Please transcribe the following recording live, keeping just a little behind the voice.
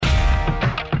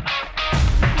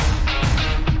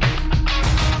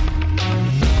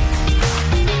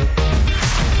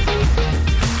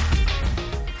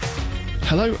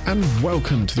Hello and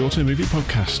welcome to the Auto Movie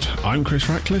Podcast. I'm Chris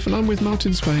Ratcliffe and I'm with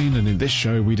Martin Spain, and in this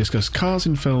show we discuss cars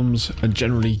in films and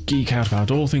generally geek out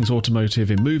about all things automotive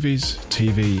in movies,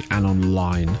 TV and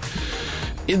online.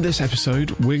 In this episode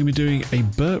we're going to be doing a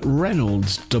Burt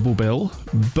Reynolds double bill,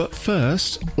 but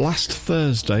first, last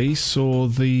Thursday saw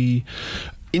the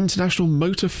International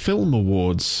Motor Film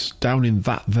Awards down in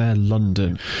that there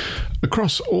London.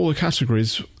 Across all the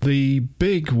categories, the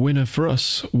big winner for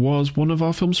us was one of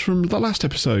our films from the last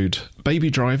episode. Baby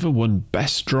Driver won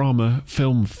Best Drama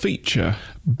Film Feature.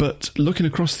 But looking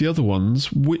across the other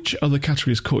ones, which other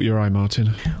categories caught your eye,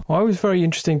 Martin? Well, it was very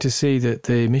interesting to see that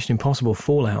the Mission Impossible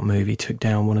Fallout movie took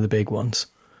down one of the big ones.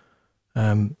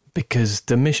 Because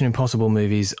the Mission Impossible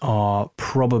movies are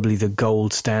probably the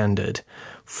gold standard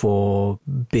for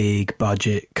big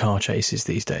budget car chases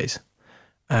these days.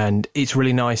 And it's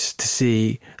really nice to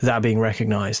see that being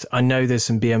recognised. I know there's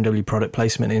some BMW product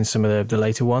placement in some of the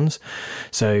later ones.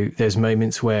 So there's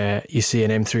moments where you see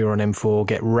an M3 or an M4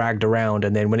 get ragged around,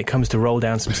 and then when it comes to roll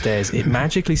down some stairs, it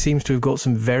magically seems to have got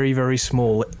some very, very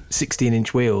small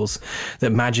 16-inch wheels that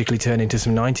magically turn into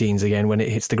some 19s again when it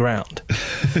hits the ground.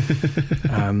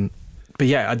 But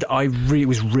yeah, I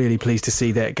was really pleased to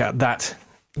see that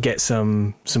get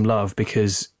some love,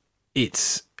 because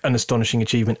it's an astonishing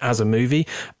achievement as a movie,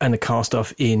 and the car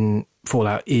stuff in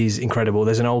Fallout is incredible.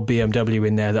 There's an old BMW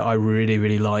in there that I really,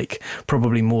 really like,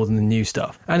 probably more than the new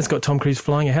stuff. And it's got Tom Cruise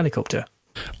flying a helicopter.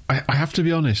 I have to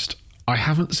be honest, I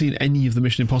haven't seen any of the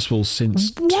Mission Impossible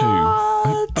since What?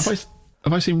 2.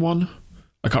 Have I seen one?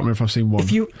 I can't remember if I've seen one.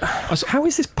 How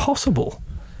is this possible?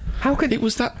 How could it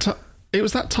was that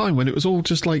time when it was all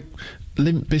just like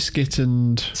Limp Bizkit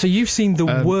and... So you've seen the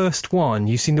worst one.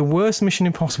 You've seen the worst Mission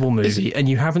Impossible movie, and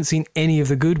you haven't seen any of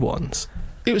the good ones.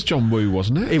 It was John Woo,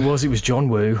 wasn't it? It was John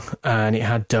Woo, and it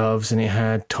had doves, and it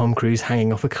had Tom Cruise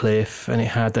hanging off a cliff, and it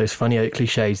had those funny Oakley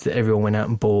shades that everyone went out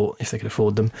and bought if they could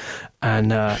afford them,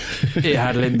 and it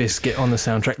had Limp Bizkit on the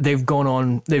soundtrack.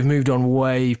 They've moved on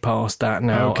way past that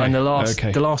now, Okay. and the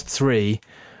last three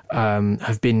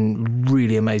have been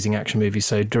really amazing action movies.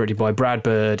 So directed by Brad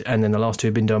Bird, and then the last two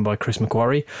have been done by Chris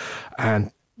McQuarrie,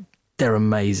 and they're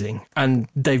amazing. And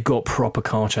they've got proper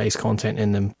car chase content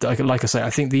in them. Like I say, I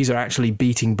think these are actually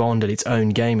beating Bond at its own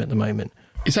game at the moment.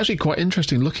 It's actually quite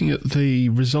interesting looking at the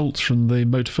results from the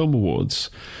Motor Film Awards.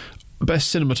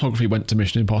 Best cinematography went to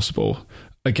Mission Impossible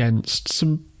against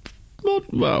some,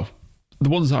 well, the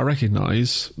ones that I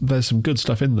recognise, there's some good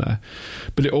stuff in there.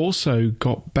 But it also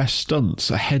got Best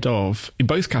Stunts in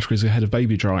both categories, ahead of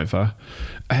Baby Driver,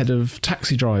 ahead of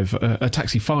Taxi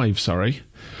 5, sorry,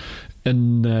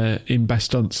 in Best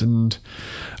Stunts. And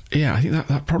yeah, I think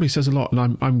that probably says a lot.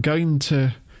 And I'm going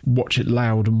to watch it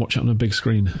loud and watch it on a big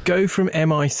screen. Go from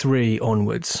MI3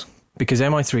 onwards, because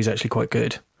MI3 is actually quite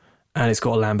good. And it's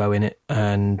got a Lambo in it,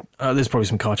 and there's probably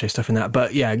some car chase stuff in that.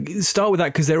 But yeah, start with that,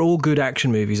 because they're all good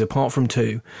action movies, apart from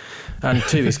 2. And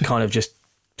 2 is kind of just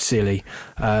silly.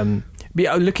 But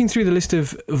yeah, looking through the list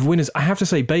of winners, I have to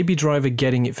say Baby Driver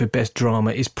getting it for Best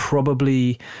Drama is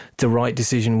probably the right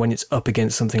decision when it's up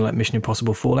against something like Mission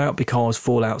Impossible Fallout, because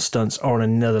Fallout stunts are on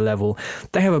another level.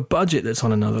 They have a budget that's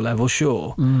on another level,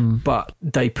 sure, but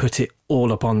they put it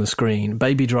all up on the screen.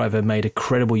 Baby Driver made a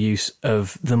credible use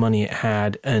of the money it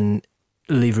had and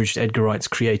leveraged Edgar Wright's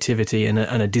creativity and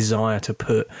a desire to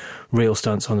put real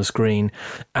stunts on the screen.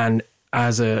 And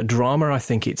as a drama, I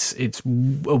think it's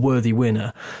a worthy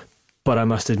winner. But I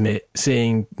must admit,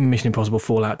 seeing Mission Impossible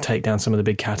Fallout take down some of the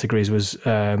big categories was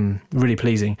really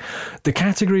pleasing. The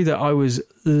category that I was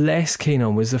less keen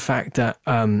on was the fact that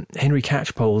Henry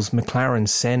Catchpole's McLaren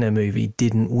Senna movie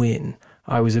didn't win.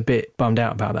 I was a bit bummed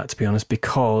out about that, to be honest,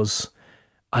 because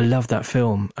I love that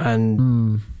film,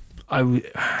 and I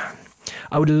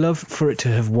would love for it to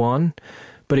have won,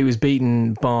 but it was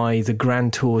beaten by the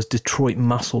Grand Tour's Detroit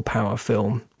Muscle Power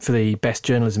film for the Best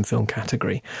Journalism Film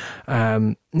category.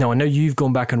 Now, I know you've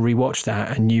gone back and rewatched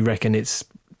that, and you reckon it's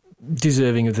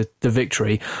deserving of the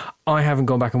victory. I haven't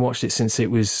gone back and watched it since it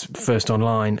was first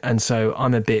online, and so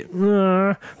I'm a bit,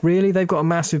 really? They've got a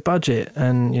massive budget,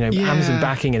 and Amazon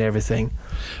backing and everything.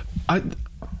 I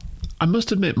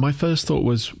must admit, my first thought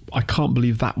was, I can't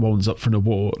believe that one's up for an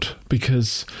award,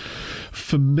 because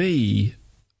for me,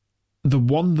 the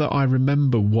one that I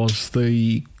remember was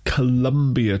the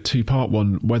Columbia 2-part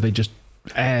one, where they just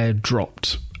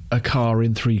airdropped a car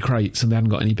in 3 crates and they hadn't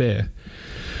got any beer.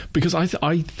 Because I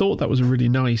thought that was really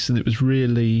nice, and it was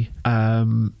really...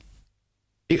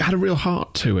 it had a real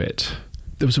heart to it.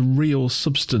 there was a real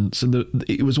substance, and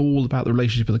it was all about the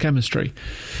relationship and the chemistry.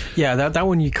 Yeah, that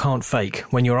one you can't fake.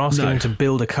 When you're asking them to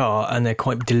build a car and they're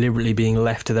quite deliberately being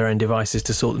left to their own devices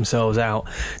to sort themselves out,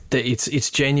 that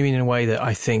it's genuine in a way that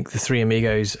I think the Three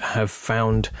Amigos have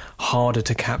found harder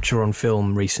to capture on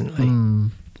film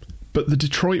recently. But the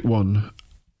Detroit one,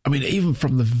 I mean, even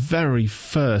from the very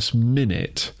first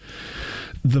minute,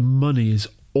 the money is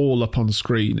all up on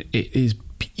screen. It is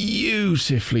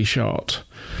beautifully shot.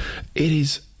 It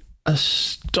is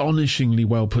astonishingly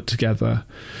well put together.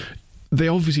 They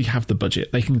obviously have the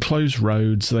budget. They can close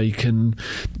roads. They can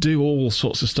do all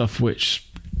sorts of stuff which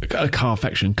a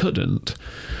Carfaction couldn't.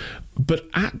 But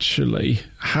actually,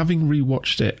 having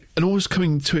rewatched it and always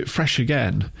coming to it fresh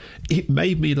again, it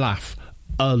made me laugh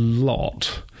a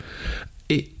lot.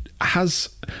 It has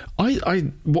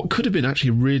what could have been actually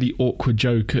a really awkward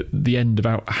joke at the end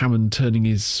about Hammond turning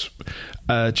his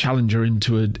Challenger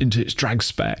into its drag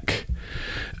spec,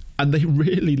 and they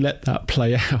really let that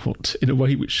play out in a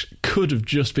way which could have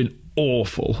just been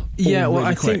awful. Yeah, well,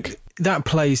 really I think that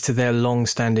plays to their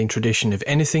long-standing tradition of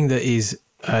anything that is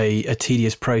a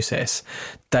tedious process,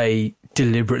 they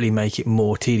deliberately make it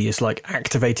more tedious. Like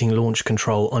activating launch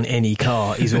control on any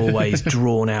car is always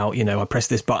drawn out. You know, I press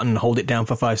this button, hold it down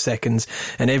for 5 seconds,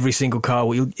 and every single car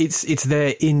it's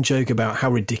their in-joke about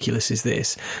how ridiculous is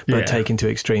this, but taken to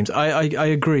extremes. I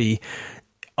agree.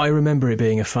 I remember it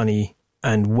being a funny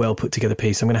and well put together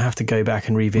piece. I'm going to have to go back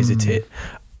and revisit it.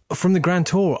 From the Grand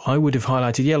Tour, I would have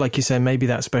highlighted, like you say, maybe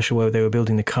that special where they were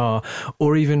building the car,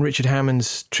 or even Richard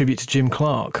Hammond's tribute to Jim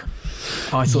Clark.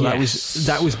 I thought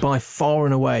that was by far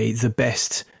and away the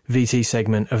best VT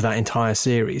segment of that entire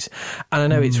series. And I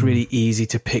know it's really easy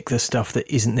to pick the stuff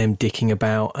that isn't them dicking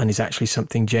about and is actually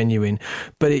something genuine,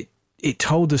 but it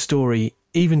told the story,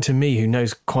 even to me, who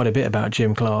knows quite a bit about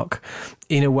Jim Clark,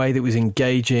 in a way that was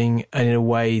engaging and in a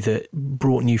way that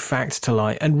brought new facts to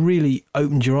light and really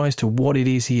opened your eyes to what it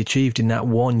is he achieved in that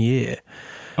 1 year.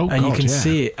 You can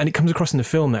see it. And it comes across in the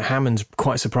film that Hammond's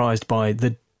quite surprised by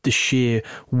the sheer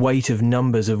weight of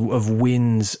numbers of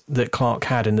wins that Clark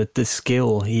had and the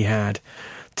skill he had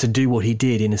to do what he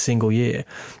did in a single year.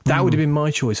 That would have been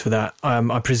my choice for that.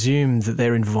 I presume that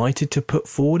they're invited to put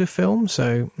forward a film,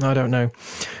 so I don't know.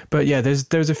 But yeah,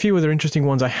 there's a few other interesting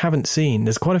ones I haven't seen.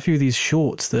 There's quite a few of these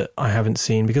shorts that I haven't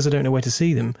seen because I don't know where to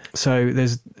see them. So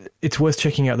it's worth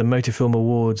checking out the Motorfilm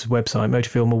Awards website,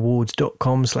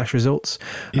 motorfilmawards.com/results,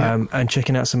 and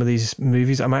checking out some of these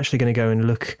movies. I'm actually going to go and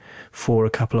look for a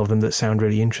couple of them that sound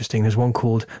really interesting. There's one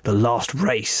called The Last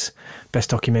Race, Best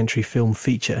Documentary Film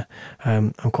Feature.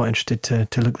 I'm quite interested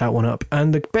to look that one up.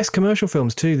 And the best commercial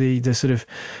films too, the sort of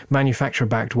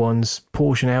manufacturer-backed ones.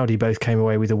 Porsche and Audi both came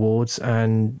away with awards,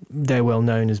 and they're well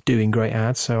known as doing great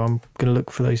ads, so I'm going to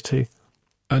look for those too.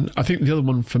 And I think the other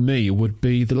one for me would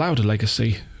be The Lauda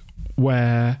Legacy,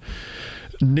 where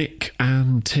Nick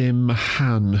and Tim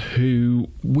Hahn, who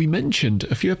we mentioned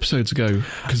a few episodes ago,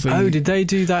 did they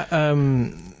do that?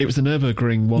 It was the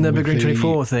Nürburgring one, Nürburgring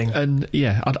 24 thing, and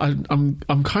yeah,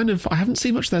 I'm kind of, I haven't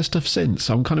seen much of their stuff since.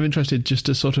 So I'm kind of interested just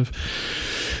to sort of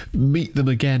meet them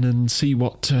again and see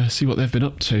what they've been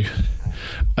up to.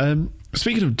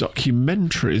 Speaking of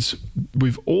documentaries,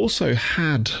 we've also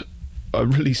had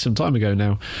released some time ago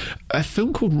now a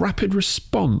film called Rapid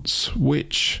Response,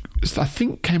 which I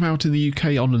think came out in the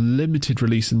UK on a limited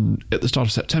release at the start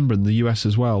of September, in the US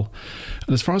as well.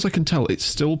 And as far as I can tell, it's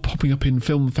still popping up in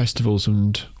film festivals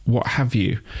and what have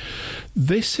you.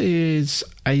 This is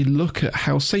a look at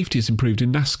how safety has improved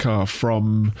in NASCAR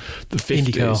from the 50s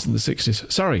IndyCar. and the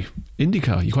 60s. Sorry,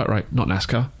 IndyCar, you're quite right, not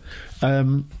NASCAR.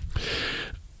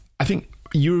 I think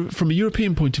from a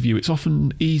European point of view, it's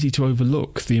often easy to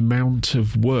overlook the amount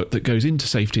of work that goes into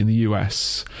safety in the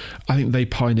US. I think they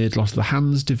pioneered a lot of the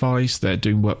HANS device. They're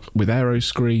doing work with aero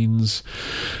screens.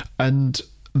 And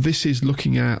this is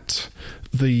looking at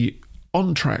the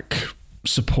on-track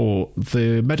support,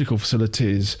 the medical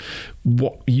facilities,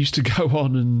 what used to go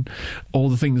on, and all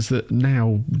the things that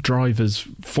now drivers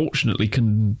fortunately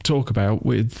can talk about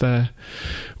with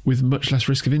much less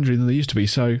risk of injury than there used to be.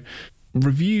 So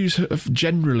reviews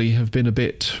generally have been a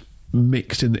bit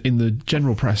mixed in the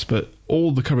general press, but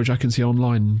all the coverage I can see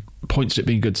online points to it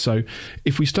being good. So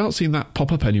if we start seeing that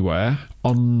pop up anywhere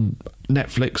on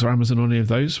Netflix or Amazon or any of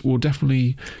those, we'll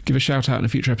definitely give a shout out in a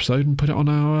future episode and put it on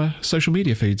our social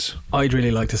media feeds. I'd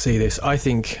really like to see this. I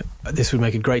think this would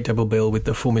make a great double bill with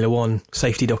the Formula One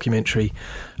safety documentary,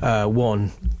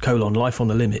 Life on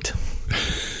the Limit.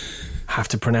 Have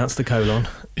to pronounce the colon.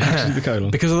 The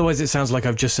colon. Because otherwise it sounds like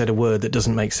I've just said a word that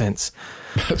doesn't make sense.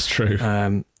 That's true.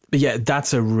 But yeah,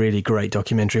 that's a really great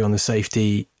documentary on the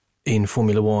safety in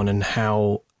Formula One and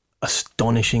how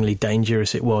astonishingly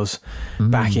dangerous it was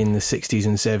back in the 60s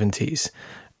and 70s.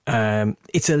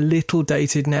 It's a little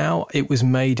dated now. It was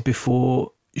made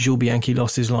before Jules Bianchi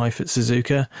lost his life at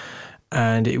Suzuka,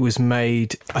 and it was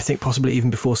made, I think, possibly even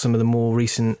before some of the more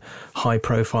recent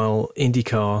high-profile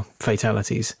IndyCar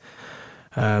fatalities,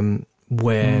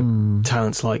 where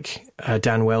talents like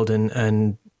Dan Weldon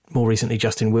and more recently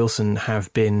Justin Wilson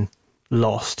have been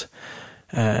lost,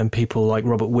 and people like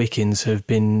Robert Wickens have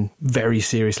been very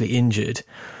seriously injured,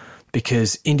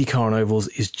 because IndyCar on ovals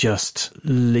is just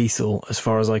lethal as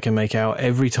far as I can make out.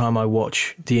 Every time I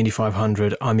watch the Indy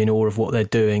 500, I'm in awe of what they're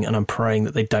doing, and I'm praying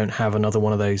that they don't have another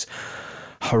one of those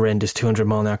horrendous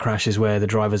 200-mile-an-hour crashes where the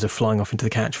drivers are flying off into the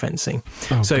catch fencing.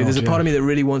 There's a part of me that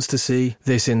really wants to see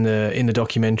this in the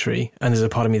documentary, and there's a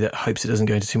part of me that hopes it doesn't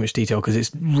go into too much detail, because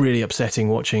it's really upsetting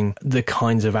watching the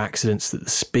kinds of accidents that the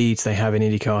speeds they have in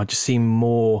IndyCar just seem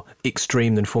more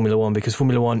extreme than Formula One, because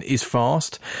Formula One is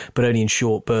fast, but only in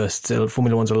short bursts.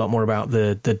 Formula One's a lot more about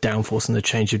the downforce and the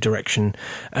change of direction,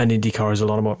 and IndyCar is a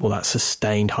lot more that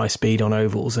sustained high speed on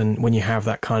ovals. And when you have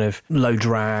that kind of low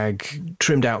drag,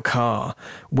 trimmed out car,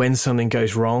 when something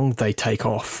goes wrong, they take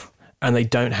off, and they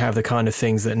don't have the kind of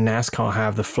things that NASCAR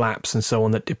have, the flaps and so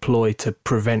on that deploy to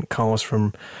prevent cars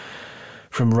from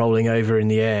rolling over in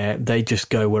the air. They just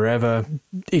go wherever.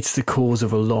 It's the cause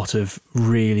of a lot of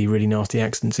really, really nasty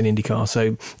accidents in IndyCar.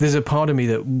 So there's a part of me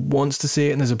that wants to see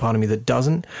it, and there's a part of me that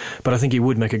doesn't, but I think it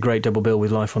would make a great double bill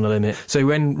with Life on the Limit. So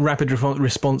when Rapid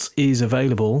Response is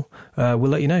available, we'll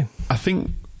let you know. I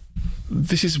think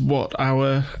this is what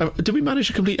our... did we manage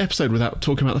a complete episode without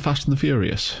talking about the Fast and the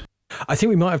Furious? I think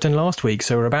we might have done last week,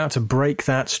 so we're about to break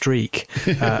that streak.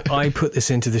 I put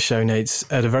this into the show notes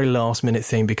at a very last minute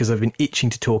thing because I've been itching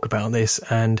to talk about this,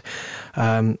 and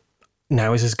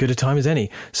now is as good a time as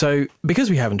any. So because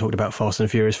we haven't talked about Fast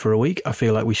and Furious for a week, I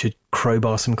feel like we should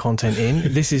crowbar some content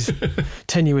in. This is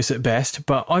tenuous at best,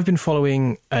 but I've been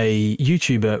following a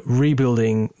YouTuber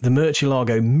rebuilding the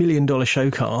Murcielago $1 million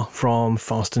show car from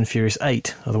Fast and Furious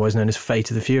 8, otherwise known as Fate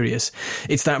of the Furious.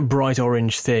 It's that bright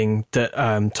orange thing that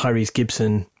Tyrese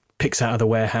Gibson picks out of the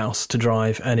warehouse to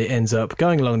drive, and it ends up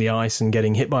going along the ice and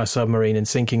getting hit by a submarine and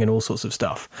sinking and all sorts of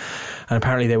stuff. And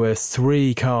apparently there were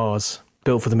 3 cars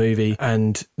built for the movie,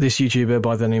 and this YouTuber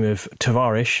by the name of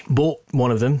Tavarish bought one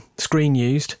of them, screen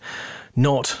used,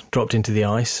 not dropped into the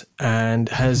ice, and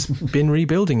has been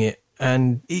rebuilding it.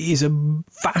 And it is a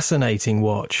fascinating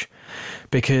watch,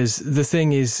 because the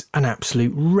thing is an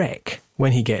absolute wreck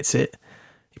when he gets it.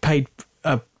 He paid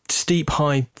a steep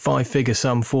high 5-figure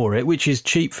sum for it, which is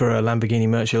cheap for a Lamborghini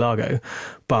Murcielago,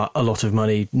 but a lot of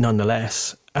money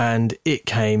nonetheless. And it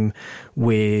came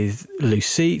with loose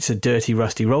seats, a dirty,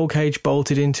 rusty roll cage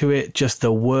bolted into it, just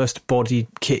the worst body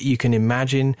kit you can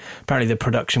imagine. Apparently the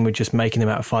production were just making them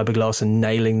out of fiberglass and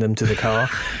nailing them to the car.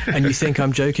 And you think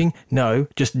I'm joking? No,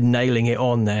 just nailing it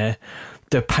on there.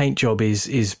 The paint job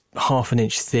is half an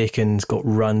inch thick and it's got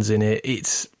runs in it.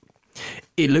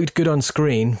 It looked good on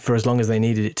screen for as long as they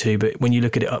needed it to, but when you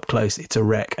look at it up close, it's a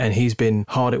wreck, and he's been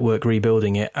hard at work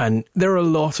rebuilding it. And there are a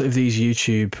lot of these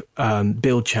YouTube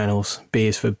build channels, B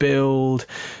is for Build,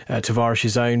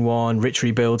 Tavarish's own one, Rich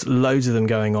Rebuilds, loads of them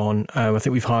going on. I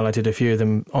think we've highlighted a few of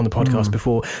them on the podcast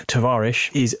before.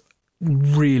 Tavarish is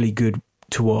really good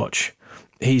to watch.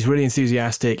 He's really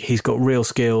enthusiastic, he's got real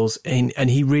skills, and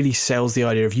he really sells the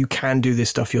idea of you can do this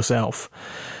stuff yourself.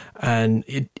 And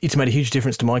it's made a huge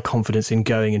difference to my confidence in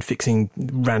going and fixing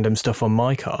random stuff on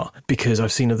my car, because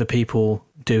I've seen other people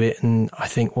do it and I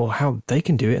think, well, how they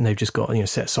can do it, and they've just got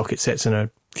set socket sets and a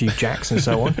few jacks and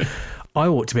so on. I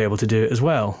ought to be able to do it as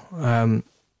well.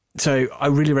 So I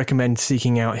really recommend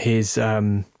seeking out his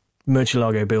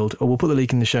Murcielago build, or we'll put the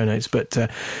link in the show notes. But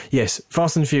yes,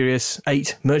 Fast and Furious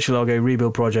 8 Murcielago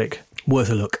rebuild project, worth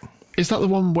a look. Is that the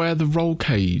one where the roll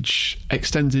cage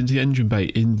extends into the engine bay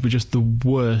in with just the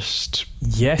worst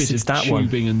bit it's of that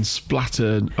tubing one. And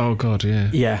splatter? Oh, God, yeah.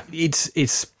 Yeah,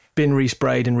 it's been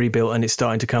resprayed and rebuilt, and it's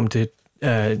starting to come to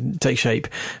take shape.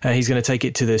 He's going to take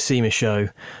it to the SEMA show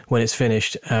when it's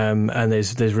finished, and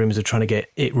there's rumours of trying to get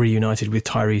it reunited with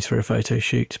Tyrese for a photo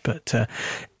shoot. But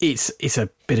it's a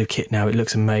bit of kit now. It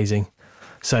looks amazing.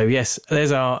 So, yes,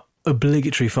 there's our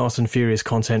obligatory Fast and Furious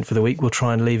content for the week. We'll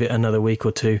try and leave it another week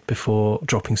or two before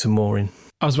dropping some more in.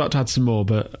 I was about to add some more,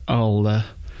 but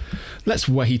let's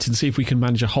wait and see if we can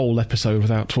manage a whole episode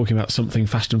without talking about something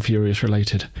Fast and Furious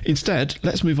related. Instead,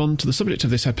 let's move on to the subject of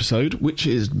this episode, which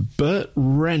is Burt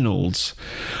Reynolds.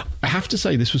 I have to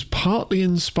say, this was partly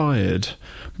inspired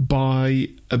by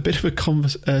a bit of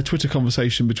a Twitter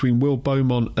conversation between Will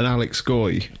Beaumont and Alex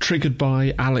Goy, triggered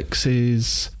by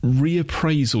Alex's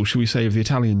reappraisal, shall we say, of the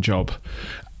Italian Job.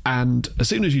 And as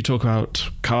soon as you talk about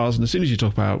cars and as soon as you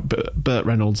talk about Burt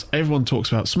Reynolds, everyone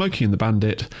talks about Smokey and the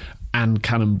Bandit and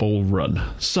Cannonball Run.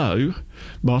 So,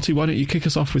 Marty, why don't you kick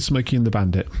us off with Smokey and the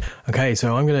Bandit? Okay,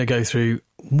 so I'm going to go through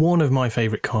one of my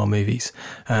favourite car movies.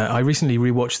 I recently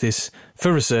rewatched this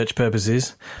for research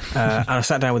purposes, and I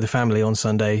sat down with the family on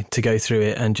Sunday to go through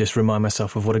it and just remind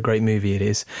myself of what a great movie it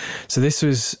is. So this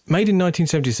was made in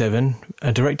 1977,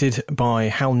 directed by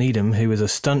Hal Needham, who was a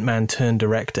stuntman turned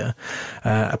director.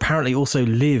 Apparently also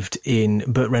lived in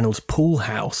Burt Reynolds' pool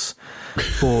house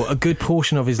for a good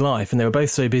portion of his life, and they were both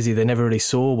so busy they never really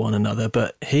saw one another,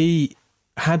 but he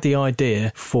had the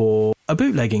idea for a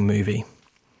bootlegging movie.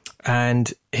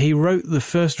 And he wrote the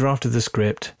first draft of the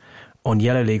script on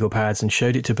yellow legal pads and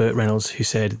showed it to Burt Reynolds, who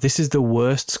said, "This is the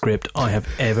worst script I have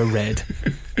ever read,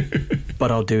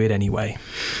 but I'll do it anyway."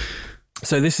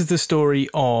 So this is the story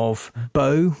of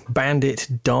Beau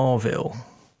Bandit Darville.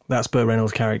 That's Burt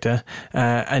Reynolds' character.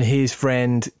 And his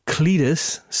friend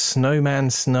Cletus Snowman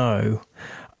Snow.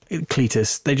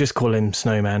 Cletus, they just call him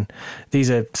Snowman. These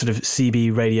are sort of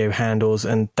CB radio handles,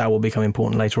 and that will become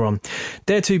important later on.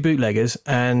 They're two bootleggers,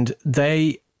 and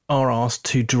they are asked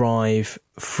to drive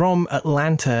from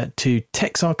Atlanta to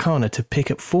Texarkana to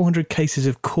pick up 400 cases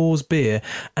of Coors beer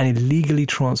and illegally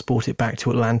transport it back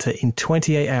to Atlanta in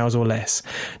 28 hours or less.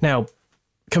 Now,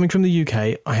 coming from the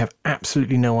UK, I have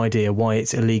absolutely no idea why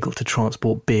it's illegal to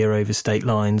transport beer over state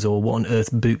lines or what on earth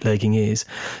bootlegging is.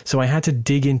 So I had to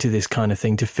dig into this kind of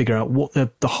thing to figure out what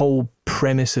the whole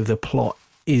premise of the plot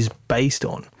is based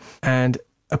on. And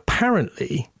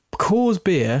apparently, Coors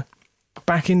beer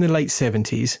back in the late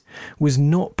 70s was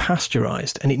not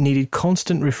pasteurised, and it needed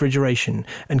constant refrigeration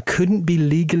and couldn't be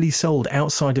legally sold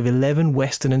outside of 11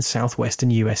 western and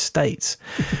southwestern US states,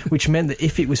 which meant that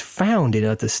if it was found in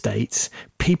other states,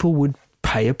 people would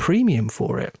pay a premium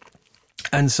for it.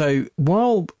 And so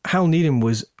while Hal Needham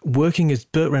was working as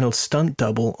Burt Reynolds' stunt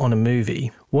double on a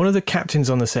movie, one of the captains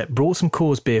on the set brought some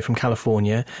Coors beer from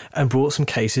California and brought some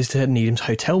cases to Needham's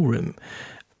hotel room.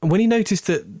 When he noticed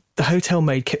that the hotel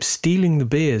maid kept stealing the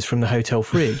beers from the hotel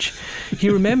fridge, he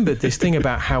remembered this thing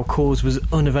about how Coors was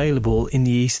unavailable in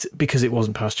the East because it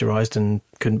wasn't pasteurised and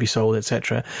couldn't be sold,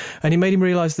 etc. And it made him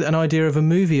realise that an idea of a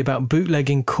movie about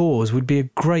bootlegging Coors would be a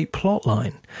great plot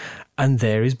line. And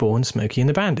there is born Smokey and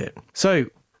the Bandit. So,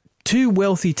 two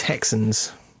wealthy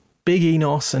Texans, Big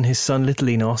Enos and his son Little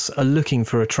Enos, are looking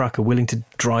for a trucker willing to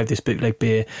drive this bootleg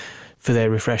beer for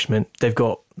their refreshment. They've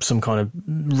got some kind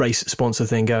of race sponsor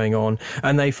thing going on,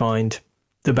 and they find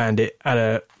the Bandit at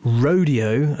a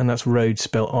rodeo, and that's road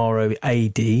spelled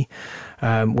R-O-A-D,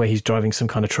 where he's driving some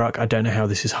kind of truck. I don't know how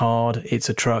this is hard. It's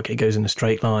a truck. It goes in a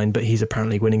straight line, but he's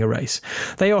apparently winning a race.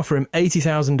 They offer him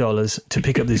 $80,000 to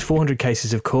pick up these 400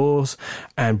 cases of Coors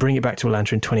and bring it back to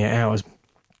Atlanta in 28 hours.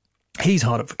 He's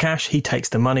hard up for cash. He takes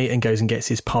the money and goes and gets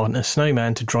his partner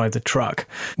Snowman to drive the truck,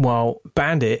 while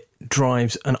Bandit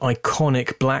drives an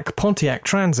iconic black Pontiac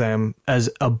Trans Am as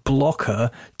a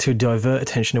blocker to divert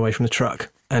attention away from the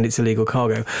truck and its illegal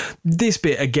cargo. This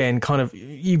bit, again, kind of,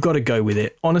 you've got to go with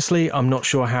it. Honestly, I'm not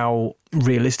sure how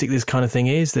realistic this kind of thing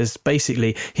is. There's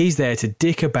basically, he's there to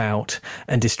dick about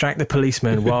and distract the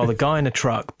policeman while the guy in the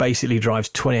truck basically drives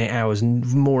 28 hours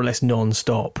more or less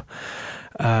non-stop.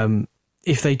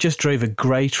 If they just drove a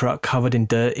grey truck covered in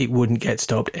dirt, it wouldn't get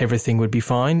stopped. Everything would be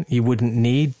fine. You wouldn't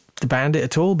need the Bandit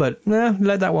at all, but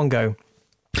let that one go.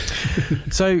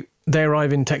 So they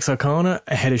arrive in Texarkana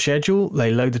ahead of schedule.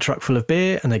 They load the truck full of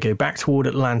beer and they go back toward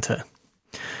Atlanta.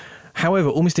 However,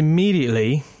 almost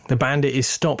immediately, the Bandit is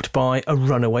stopped by a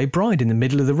runaway bride in the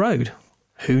middle of the road.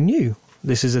 Who knew?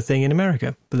 This is a thing in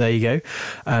America. But there you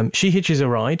go. She hitches a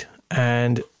ride,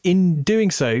 and in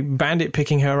doing so, Bandit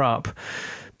picking her up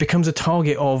becomes a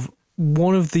target of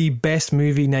one of the best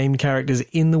movie named characters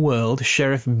in the world,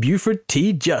 Sheriff Buford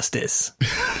T. Justice,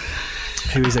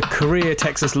 who is a career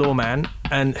Texas lawman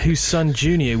and whose son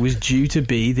Junior was due to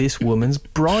be this woman's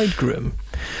bridegroom.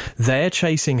 They're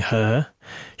chasing her.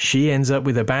 She ends up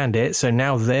with a bandit, so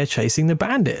now they're chasing the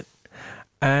bandit.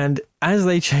 And as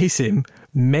they chase him,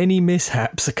 many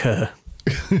mishaps occur.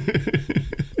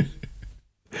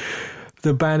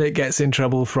 The bandit gets in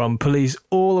trouble from police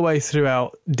all the way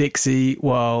throughout Dixie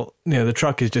while, the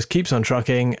truck just keeps on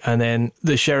trucking, and then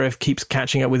the sheriff keeps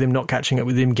catching up with him, not catching up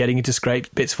with him, getting into scrapes,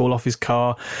 bits fall off his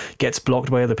car, gets blocked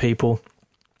by other people.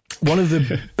 One of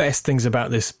the best things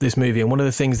about this movie, and one of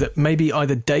the things that maybe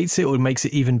either dates it or makes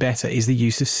it even better, is the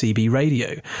use of CB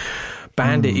radio.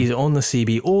 Bandit is on the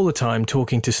CB all the time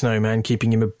talking to Snowman,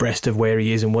 keeping him abreast of where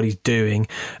he is and what he's doing.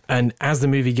 And as the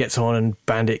movie gets on and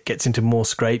Bandit gets into more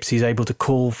scrapes, he's able to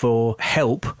call for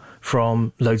help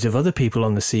from loads of other people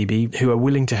on the CB who are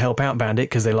willing to help out Bandit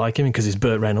because they like him and because it's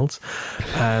Burt Reynolds.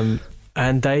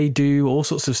 And they do all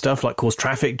sorts of stuff like cause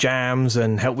traffic jams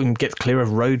and help him get clear of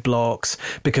roadblocks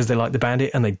because they like the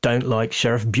Bandit and they don't like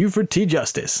Sheriff Buford T.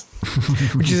 Justice,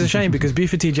 which is a shame because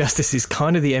Buford T. Justice is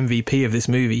kind of the MVP of this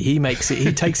movie. He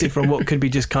takes it from what could be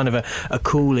just kind of a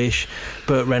coolish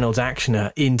Burt Reynolds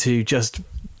actioner into just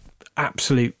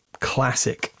absolute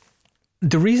classic.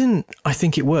 The reason I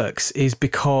think it works is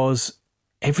because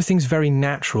everything's very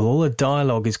natural. All the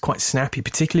dialogue is quite snappy,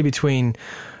 particularly between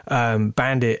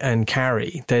Bandit and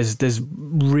Carrie. There's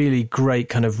really great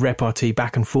kind of repartee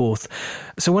back and forth.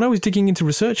 So when I was digging into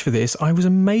research for this, I was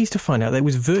amazed to find out there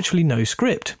was virtually no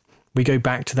script. We go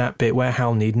back to that bit where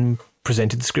Hal Needham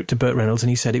presented the script to Burt Reynolds and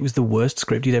he said it was the worst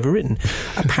script he'd ever written.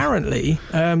 Apparently,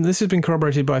 this has been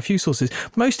corroborated by a few sources,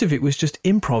 most of it was just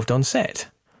improv on set.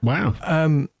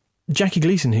 Wow. Jackie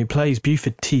Gleason, who plays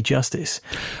Buford T. Justice,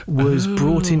 was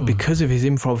brought in because of his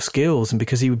improv skills and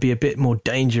because he would be a bit more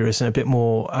dangerous and a bit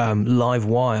more live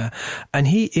wire. And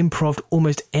he improved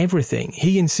almost everything.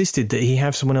 He insisted that he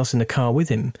have someone else in the car with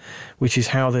him, which is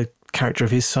how the character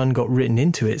of his son got written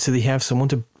into it, so that he have someone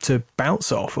to bounce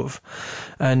off of.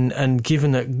 And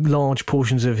given that large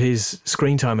portions of his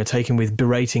screen time are taken with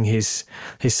berating his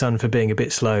son for being a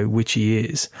bit slow, which he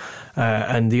is,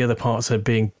 and the other parts are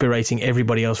being berating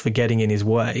everybody else for getting in his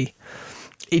way,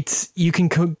 you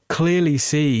can clearly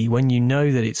see when you know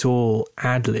that it's all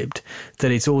ad-libbed,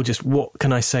 that it's all just, what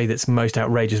can I say that's most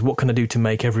outrageous? What can I do to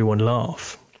make everyone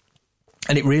laugh?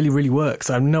 And it really, really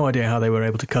works. I have no idea how they were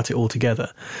able to cut it all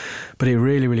together, but it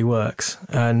really, really works.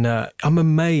 And I'm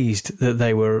amazed that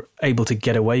they were able to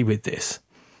get away with this.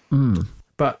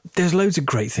 But there's loads of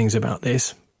great things about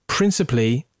this.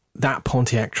 Principally, that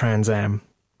Pontiac Trans Am.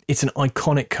 It's an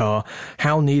iconic car.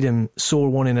 Hal Needham saw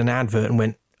one in an advert and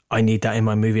went, I need that in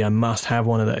my movie. I must have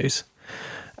one of those.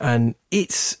 And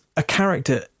it's a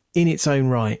character in its own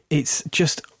right. It's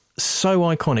just so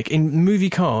iconic. In movie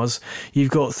cars, you've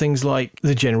got things like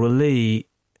the General Lee.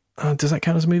 Does that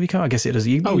count as a movie car? I guess it does.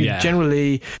 General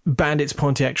Lee, Bandit's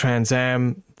Pontiac Trans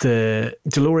Am, the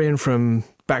DeLorean from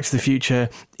Back to the Future.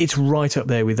 It's right up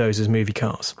there with those as movie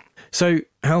cars. So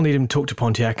Hal Needham talked to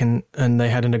Pontiac and they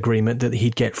had an agreement that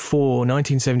he'd get 4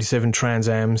 1977 Trans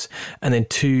Ams and then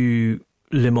 2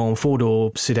 Le Mans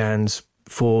 4-door sedans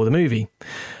for the movie.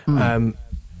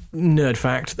 Nerd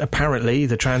fact, apparently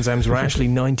the Trans Ams were actually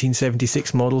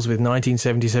 1976 models with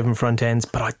 1977 front ends,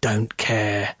 but I don't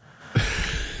care.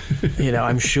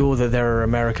 I'm sure that there are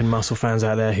American muscle fans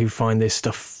out there who find this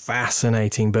stuff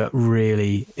fascinating, but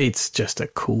really, it's just a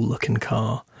cool looking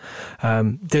car.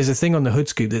 There's a thing on the hood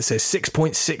scoop that says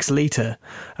 6.6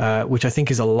 litre, which I think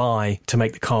is a lie to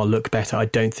make the car look better. I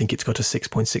don't think it's got a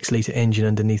 6.6 litre engine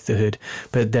underneath the hood,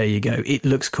 but there you go. It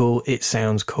looks cool. It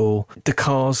sounds cool. The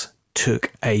cars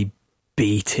took a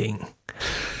beating.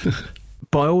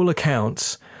 By all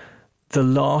accounts, the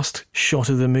last shot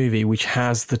of the movie, which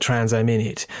has the Trans Am in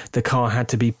it, the car had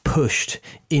to be pushed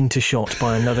into shot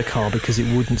by another car because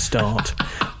it wouldn't start,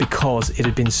 because it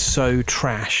had been so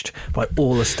trashed by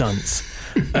all the stunts.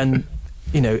 And,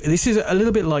 this is a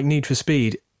little bit like Need for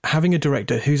Speed. Having a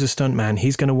director who's a stuntman,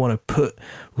 he's going to want to put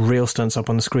real stunts up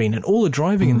on the screen. And all the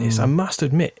driving in this, I must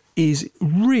admit, is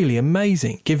really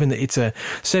amazing, given that it's a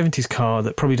 70s car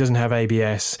that probably doesn't have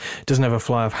ABS, doesn't have a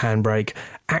fly-off handbrake,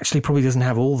 actually probably doesn't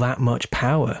have all that much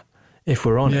power, if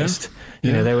we're honest.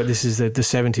 This is the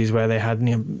 70s where they had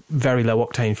very low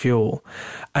octane fuel,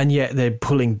 and yet they're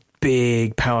pulling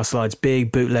big power slides,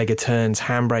 big bootlegger turns,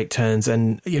 handbrake turns,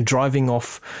 and driving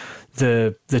off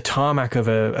the tarmac of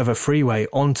a freeway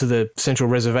onto the central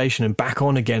reservation and back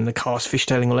on again. The car's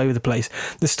fishtailing all over the place.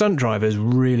 The stunt drivers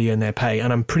really earn their pay,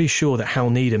 and I'm pretty sure that Hal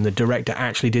Needham, the director,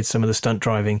 actually did some of the stunt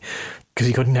driving because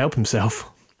he couldn't help himself.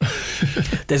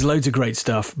 There's loads of great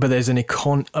stuff, but there's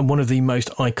one of the most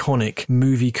iconic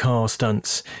movie car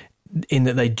stunts in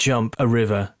that they jump a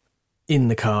river in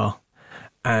the car.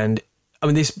 And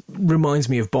this reminds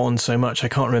me of Bond so much. I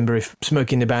can't remember if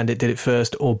Smokey and the Bandit did it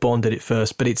first or Bond did it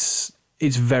first, but it's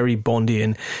very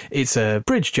Bondian. It's a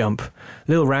bridge jump,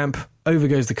 little ramp, over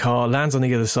goes the car, lands on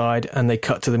the other side, and they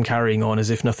cut to them carrying on as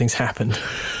if nothing's happened.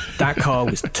 That car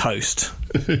was toast.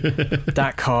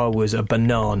 That car was a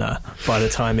banana by the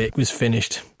time it was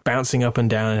finished, bouncing up and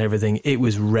down and everything. It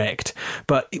was wrecked.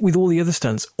 But with all the other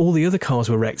stunts, all the other cars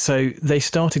were wrecked. So they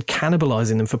started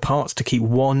cannibalizing them for parts to keep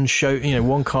one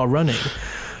car running.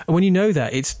 And when you know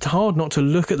that, it's hard not to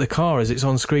look at the car as it's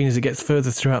on screen as it gets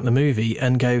further throughout the movie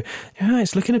and go,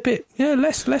 it's looking a bit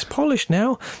less polished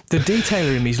now. The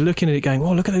detailer in me is looking at it going,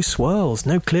 oh, look at those swirls.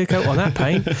 No clear coat on that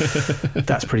paint.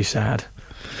 That's pretty sad.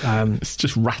 It's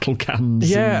just rattle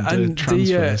cans and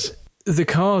transfers. The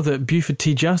car that Buford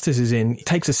T. Justice is in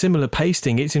takes a similar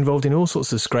pasting. It's involved in all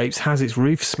sorts of scrapes, has its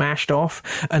roof smashed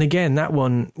off. And again, that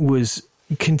one was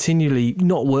continually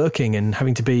not working and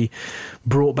having to be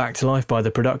brought back to life by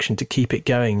the production to keep it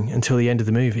going until the end of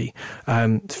the movie.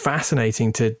 It's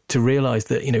fascinating to realise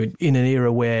that, in an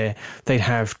era where they'd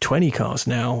have 20 cars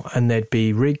now and there'd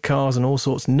be rig cars and all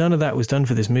sorts, none of that was done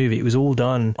for this movie. It was all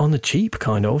done on the cheap,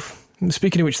 kind of.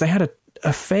 Speaking of which, they had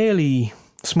a fairly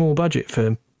small budget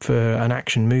for an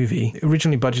action movie,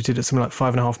 originally budgeted at something like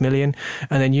 $5.5 million,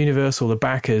 and then Universal, the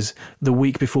backers, the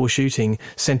week before shooting,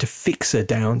 sent a fixer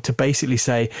down to basically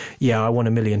say, I want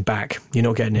 $1 million back. You're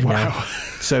not getting it now.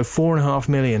 So $4.5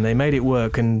 million, they made it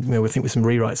work, and we think with some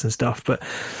rewrites and stuff. But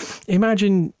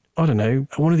imagine, I don't know,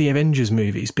 one of the Avengers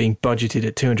movies being budgeted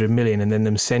at $200 million and then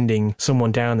them sending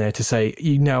someone down there to say,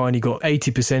 you now only got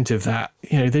 80% of that.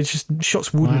 There's just,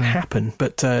 shots wouldn't happen.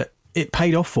 But it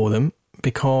paid off for them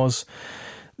because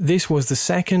this was the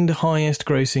second highest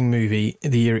grossing movie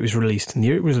the year it was released. And the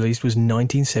year it was released was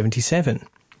 1977.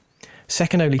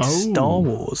 Second only to Star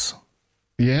Wars.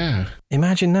 Yeah.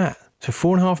 Imagine that. So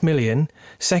 $4.5 million,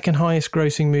 second highest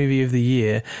grossing movie of the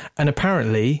year. And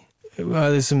apparently,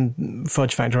 there's some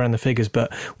fudge factor around the figures,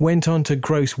 but went on to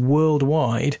gross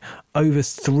worldwide over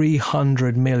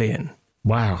 $300 million.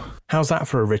 Wow. How's that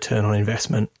for a return on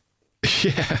investment?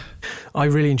 Yeah. I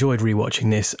really enjoyed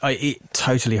rewatching this. It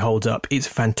totally holds up. It's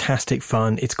fantastic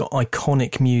fun. It's got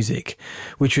iconic music,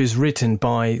 which was written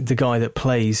by the guy that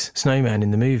plays Snowman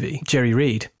in the movie, Jerry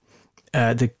Reed.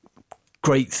 The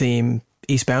great theme,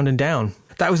 Eastbound and Down.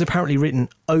 That was apparently written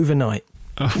overnight.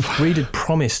 Oh, wow. Reed had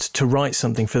promised to write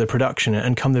something for the production,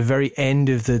 and come the very end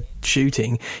of the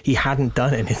shooting, he hadn't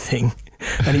done anything.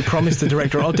 And he promised the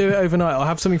director, I'll do it overnight, I'll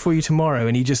have something for you tomorrow.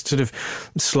 And he just sort of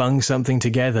slung something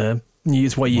together.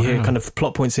 It's why you hear kind of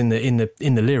plot points in the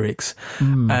lyrics,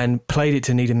 and played it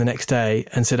to Needham the next day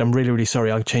and said, I'm really, really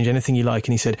sorry, I'll change anything you like.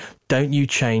 And he said, don't you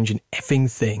change an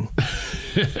effing thing.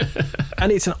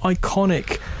 And it's an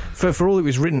iconic, for all it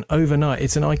was written overnight,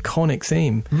 it's an iconic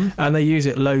theme. And they use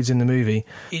it loads in the movie.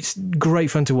 It's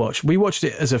great fun to watch. We watched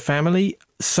it as a family.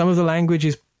 Some of the language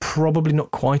is probably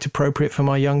not quite appropriate for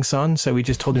my young son, so we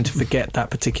just told him to forget that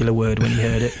particular word when he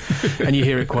heard it. And you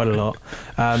hear it quite a lot.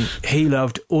 He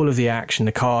loved all of the action,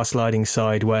 the car sliding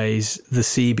sideways, the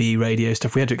CB radio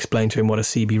stuff. We had to explain to him what a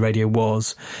CB radio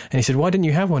was, and he said, why didn't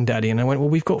you have one, Daddy? And I went, well,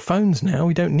 we've got phones now,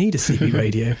 we don't need a CB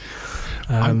radio.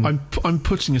 I'm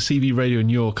putting a CB radio in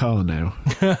your car now.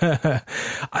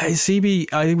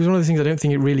 CB, it was one of the things I don't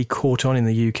think it really caught on in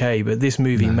the UK, but this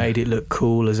movie made it look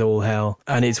cool as all hell.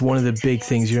 And it's one of the big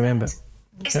things you remember.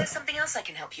 Is there something else I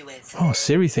can help you with? Oh,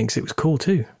 Siri thinks it was cool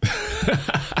too.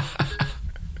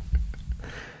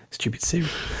 Stupid Siri.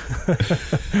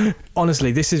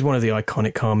 Honestly, this is one of the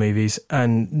iconic car movies,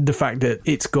 and the fact that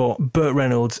it's got Burt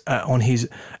Reynolds on his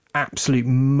absolute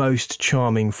most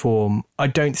charming form. I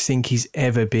don't think he's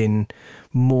ever been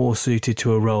more suited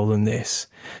to a role than this.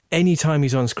 Anytime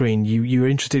he's on screen, you're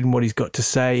interested in what he's got to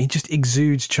say. He just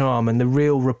exudes charm, and the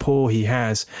real rapport he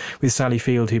has with Sally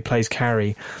Field, who plays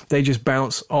Carrie, they just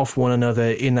bounce off one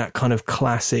another in that kind of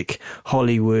classic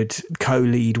Hollywood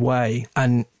co-lead way.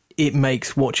 And it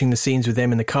makes watching the scenes with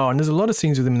them in the car, and there's a lot of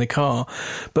scenes with them in the car,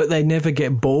 but they never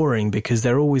get boring because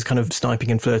they're always kind of sniping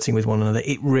and flirting with one another.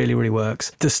 It really, really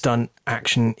works. The stunt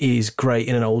action is great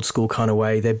in an old school kind of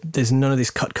way. There's none of this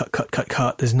cut.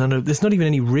 There's not even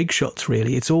any rig shots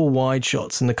really. It's all wide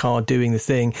shots and the car doing the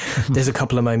thing. There's a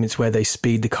couple of moments where they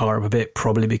speed the car up a bit,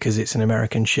 probably because it's an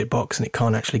American shitbox and it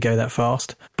can't actually go that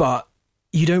fast. But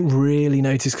you don't really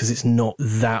notice because it's not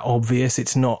that obvious.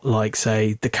 It's not like,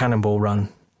 say, the Cannonball Run,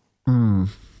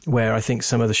 where I think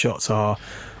some of the shots are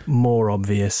more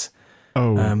obvious.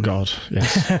 Oh, God,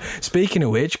 yes. Speaking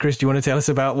of which, Chris, do you want to tell us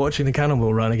about watching the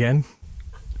Cannonball Run again?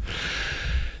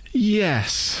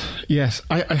 Yes.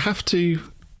 I have to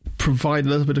provide a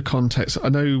little bit of context. I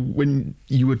know when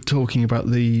you were talking about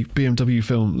the BMW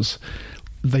films,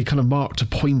 they kind of marked a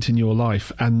point in your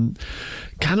life, and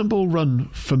Cannonball Run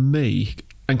for me,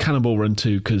 and Cannonball Run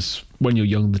 2, because when you're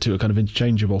young the two are kind of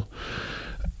interchangeable.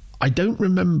 I don't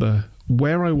remember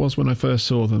where I was when I first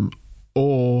saw them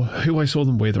or who I saw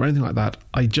them with or anything like that.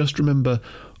 I just remember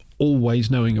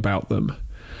always knowing about them.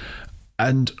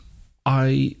 And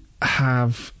I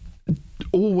have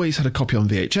always had a copy on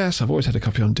VHS. I've always had a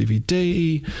copy on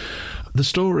DVD. The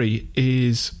story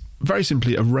is very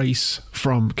simply a race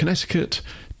from Connecticut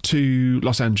to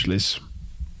Los Angeles.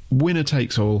 Winner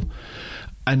takes all.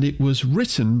 And it was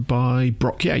written by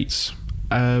Brock Yates.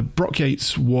 Brock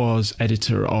Yates was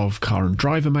editor of Car and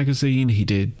Driver magazine. He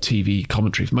did TV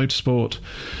commentary for Motorsport.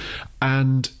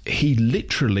 And he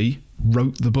literally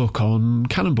wrote the book on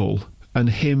Cannonball. And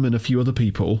him and a few other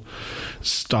people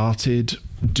started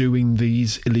doing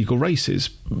these illegal races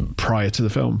prior to the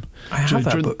film. I have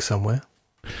that book somewhere.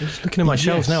 I'm just looking at my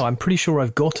shelves now. I'm pretty sure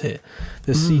I've got it.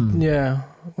 Yeah,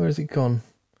 where has it gone?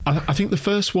 I think the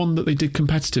first one that they did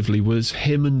competitively was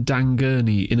him and Dan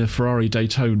Gurney in a Ferrari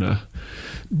Daytona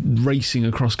racing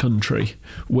across country,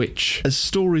 which, as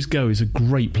stories go, is a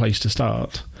great place to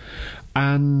start.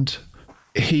 And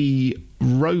he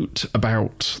wrote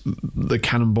about the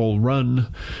Cannonball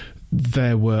Run.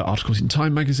 There were articles in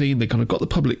Time magazine. They kind of got the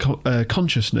public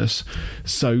consciousness,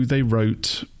 so they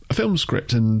wrote a film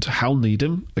script, and Hal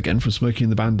Needham, again from Smokey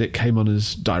and the Bandit, came on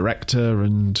as director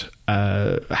and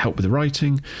helped with the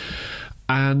writing.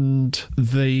 And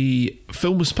the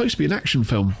film was supposed to be an action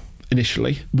film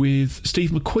initially, with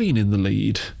Steve McQueen in the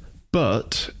lead,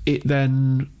 but it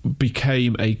then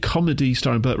became a comedy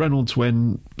starring Burt Reynolds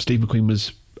when Steve McQueen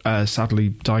was sadly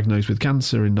diagnosed with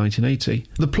cancer in 1980.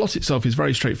 The plot itself is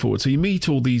very straightforward. So you meet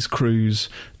all these crews,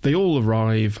 they all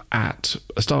arrive at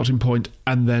a starting point,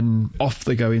 and then off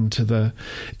they go into the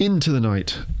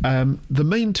night. The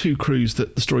main two crews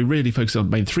that the story really focuses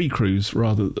on, main three crews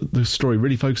rather, the story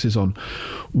really focuses on.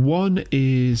 One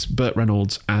is Burt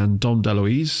Reynolds and Dom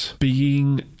DeLuise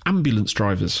being ambulance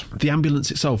drivers. The ambulance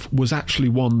itself was actually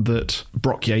one that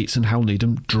Brock Yates and Hal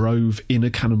Needham drove in a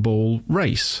Cannonball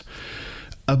race.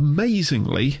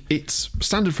 Amazingly, it's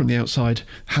standard from the outside,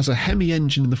 has a Hemi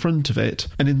engine in the front of it,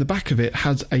 and in the back of it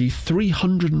has a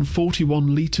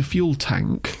 341-litre fuel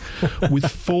tank with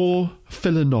 4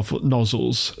 filler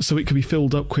nozzles, so it can be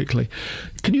filled up quickly.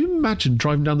 Can you imagine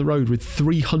driving down the road with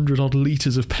 300-odd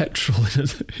litres of petrol in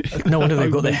it? No wonder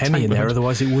they've got the Hemi in there,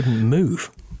 otherwise it wouldn't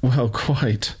move. Well,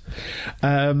 quite.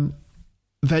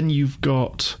 Then you've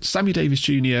got Sammy Davis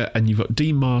Jr. and you've got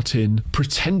Dean Martin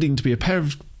pretending to be a pair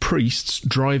of priests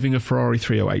driving a Ferrari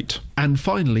 308. And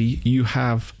finally, you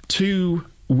have 2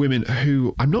 women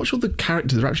who, I'm not sure the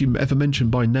characters are actually ever mentioned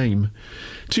by name,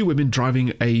 2 women driving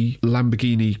a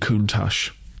Lamborghini Countach.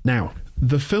 Now,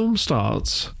 the film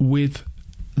starts with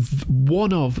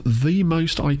one of the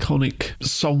most iconic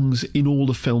songs in all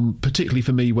the film, particularly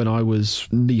for me when I was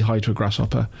knee-high to a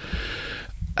grasshopper.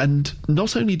 And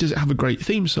not only does it have a great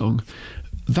theme song,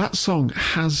 that song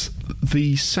has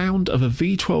the sound of a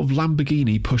V12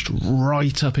 Lamborghini pushed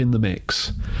right up in the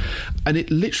mix. And it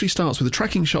literally starts with a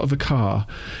tracking shot of a car.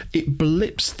 It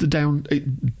blips the down...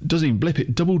 It doesn't even blip,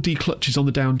 it double declutches on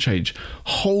the down change,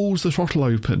 holds the throttle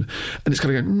open, and it's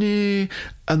going to go... Nah,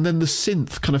 and then the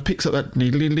synth kind of picks up that...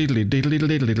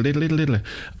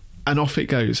 And off it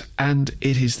goes. And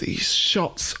it is these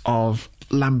shots of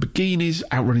Lamborghinis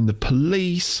outrunning the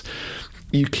police.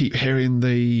 You keep hearing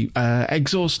the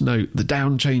exhaust note, the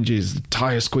down changes, the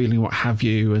tyre squealing, what have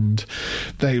you, and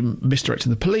they're misdirecting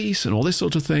the police and all this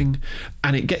sort of thing.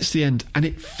 And it gets to the end, and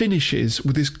it finishes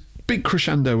with this big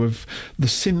crescendo of the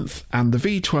synth and the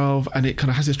V12, and it kind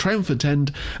of has this triumphant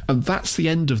end, and that's the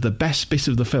end of the best bit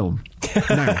of the film.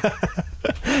 Now,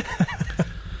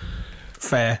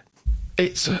 fair.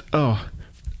 It's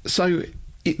so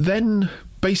it then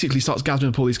basically starts gathering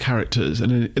up all these characters,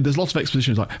 and there's lots of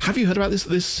expositions like, have you heard about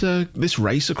this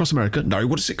race across America? No,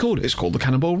 what is it called? It's called the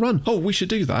Cannonball Run. Oh, we should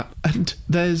do that. And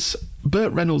there's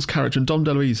Burt Reynolds' character and Dom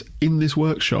DeLuise in this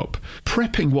workshop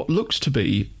prepping what looks to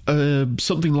be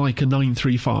something like a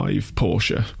 935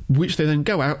 Porsche, which they then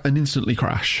go out and instantly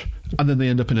crash, and then they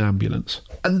end up in an ambulance.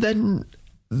 And then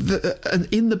and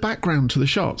in the background to the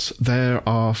shots, there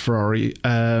are Ferrari,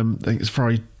 I think it's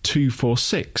Ferrari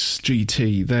 246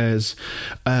 GT, there's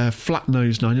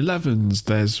flat-nosed 911s,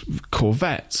 there's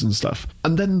Corvettes and stuff.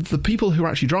 And then the people who are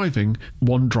actually driving,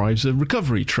 one drives a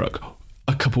recovery truck,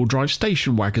 a couple drive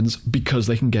station wagons because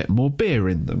they can get more beer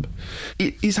in them.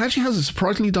 It actually has a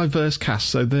surprisingly diverse cast.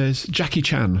 So there's Jackie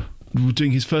Chan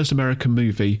doing his first American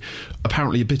movie,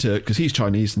 apparently a bit because he's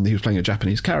Chinese and he was playing a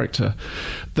Japanese character.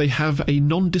 They have a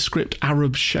nondescript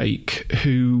Arab sheikh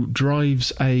who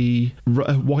drives a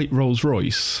white Rolls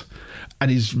Royce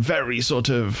and is very sort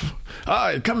of,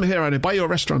 I come here and I buy your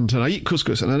restaurant and I eat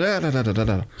couscous and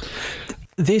da-da-da-da-da-da.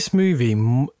 This movie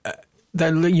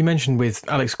that you mentioned with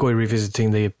Alex Goy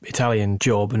revisiting the Italian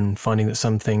Job and finding that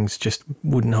some things just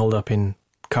wouldn't hold up in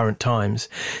current times,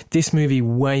 this movie,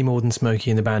 way more than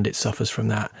Smokey and the Bandit, suffers from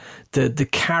that. The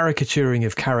caricaturing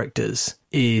of characters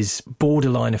is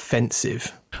borderline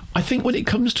offensive. I think when it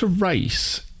comes to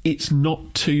race, it's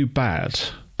not too bad.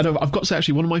 And I've got to say,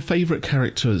 actually, one of my favourite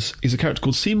characters is a character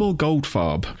called Seymour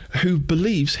Goldfarb, who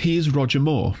believes he is Roger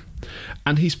Moore.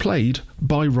 And he's played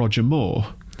by Roger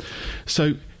Moore.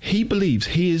 So he believes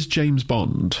he is James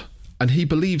Bond, and he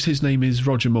believes his name is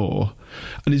Roger Moore.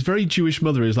 And his very Jewish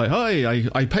mother is like, "Hi,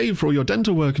 I paid for all your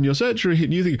dental work and your surgery."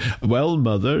 And you think, "Well,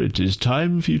 mother, it is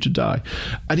time for you to die."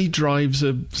 And he drives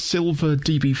a silver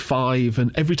DB5,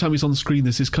 and every time he's on screen,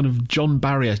 there's this kind of John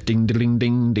Barry, ding, ding,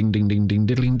 ding, ding, ding, ding, ding,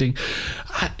 ding, ding.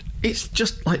 It's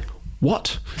just like,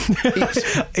 what?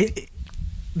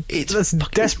 It's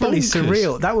desperately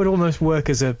surreal. That would almost work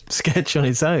as a sketch on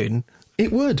its own.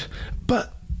 It would.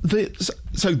 But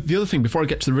so the other thing, before I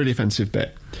get to the really offensive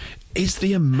bit, is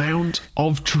the amount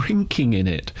of drinking in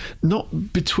it.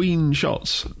 Not between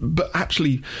shots, but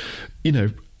actually, you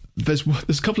know, there's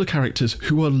a couple of characters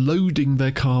who are loading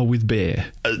their car with beer.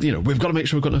 We've got to make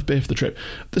sure we've got enough beer for the trip.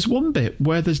 There's one bit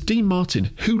where there's Dean Martin,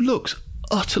 who looks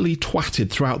utterly twatted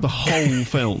throughout the whole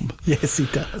film. Yes, he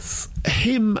does.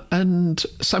 Him and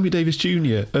Sammy Davis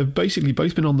Jr. have basically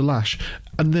both been on the lash,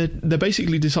 and they're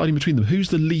basically deciding between them who's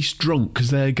the least drunk because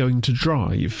they're going to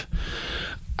drive.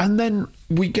 And then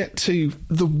we get to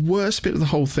the worst bit of the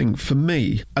whole thing for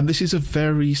me, and this is a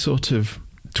very sort of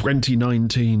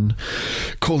 2019,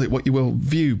 call it what you will,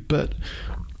 view, but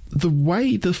the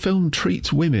way the film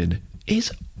treats women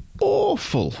is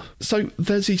awful. So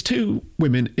there's these two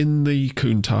women in the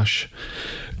Countach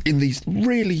in these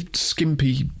really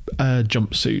skimpy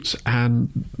jumpsuits, and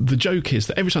the joke is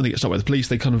that every time they get stopped by the police,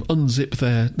 they kind of unzip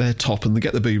their top and they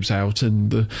get the boobs out,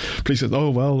 and the police say, "Oh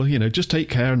well, just take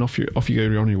care," and off you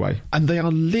go on your way. And they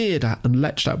are leered at and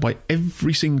lectured at by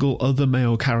every single other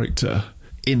male character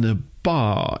in a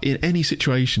bar, in any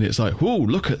situation. It's like, "Oh,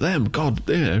 look at them, God,"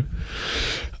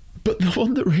 But the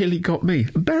one that really got me,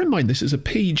 and bear in mind this is a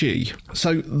PG,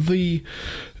 so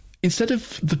instead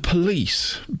of the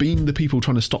police being the people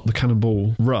trying to stop the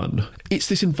cannonball run, it's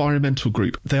this environmental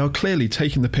group. They are clearly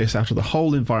taking the piss out of the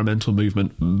whole environmental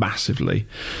movement massively.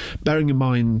 Bearing in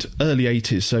mind early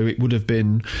 80s, so it would have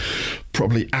been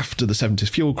probably after the 70s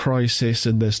fuel crisis,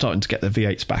 and they're starting to get their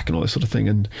V8s back and all this sort of thing.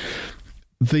 And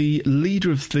the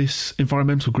leader of this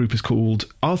environmental group is called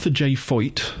Arthur J.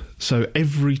 Foyt. So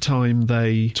every time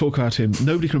they talk about him,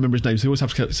 nobody can remember his name, so they always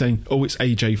have to keep saying, "Oh, it's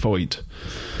A.J. Foyt."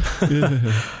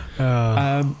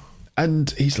 And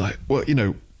he's like, "Well,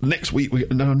 next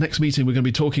meeting we're going to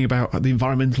be talking about the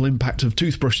environmental impact of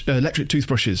electric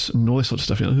toothbrushes and all this sort of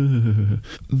stuff."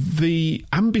 The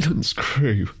ambulance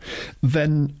crew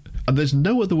then, and there's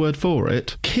no other word for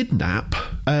it, kidnap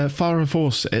Farrah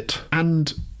Fawcett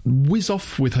and whiz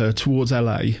off with her towards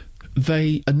LA.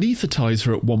 They anaesthetise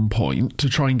her at one point to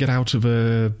try and get out of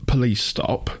a police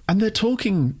stop, and they're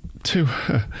talking to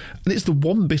her, and it's the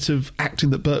one bit of acting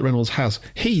that Burt Reynolds has.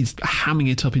 He's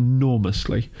hamming it up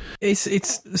enormously. It's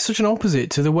such an opposite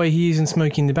to the way he is in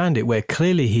Smokey and the Bandit, where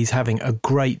clearly he's having a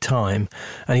great time,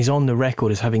 and he's on the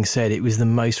record as having said it was the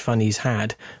most fun he's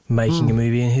had making a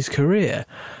movie in his career.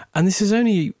 And this is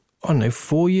only,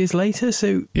 4 years later.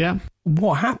 So yeah,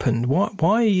 what happened?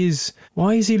 Why is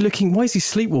he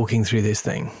sleepwalking through this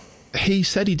thing? He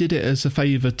said he did it as a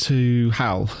favour to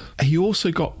Hal. He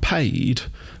also got paid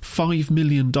 $5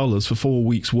 million for 4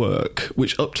 weeks' work,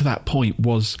 which up to that point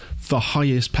was the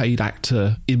highest paid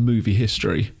actor in movie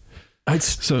history.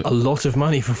 It's a lot of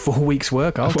money for 4 weeks'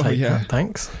 work. I'll take that,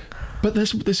 thanks. But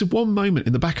there's one moment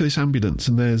in the back of this ambulance,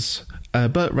 and there's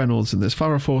Burt Reynolds and there's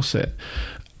Farrah Fawcett.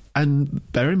 And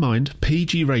bear in mind,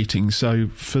 PG rating, so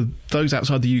for those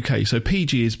outside the UK, so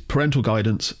PG is parental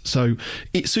guidance, so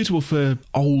it's suitable for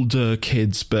older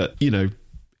kids, but,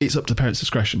 it's up to parents'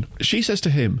 discretion. She says to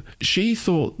him, she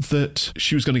thought that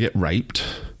she was going to get raped.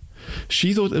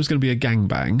 She thought there was going to be a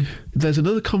gangbang. There's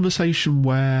another conversation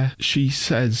where she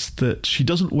says that she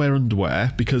doesn't wear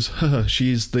underwear because she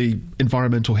is the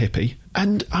environmental hippie.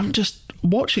 And I'm just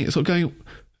watching it sort of going,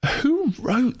 who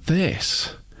wrote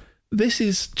this? This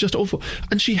is just awful.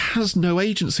 And she has no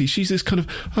agency. She's this kind of,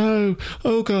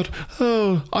 oh God,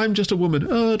 I'm just a woman.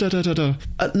 Da.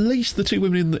 At least the two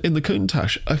women in the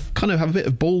Countach kind of have a bit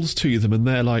of balls to them, and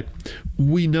they're like,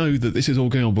 we know that this is all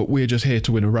going on, but we're just here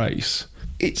to win a race.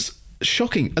 It's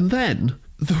shocking. And then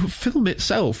the film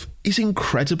itself is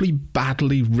incredibly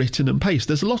badly written and paced.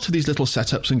 There's a lot of these little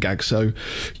setups and gags. So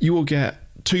you will get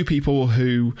two people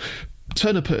who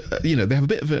turn up at, they have a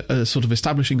bit of a sort of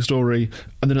establishing story,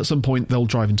 and then at some point they'll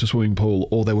drive into a swimming pool,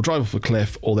 or they will drive off a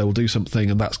cliff, or they will do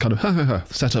something, and that's kind of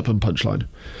setup and punchline.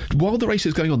 While the race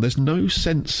is going on, there's no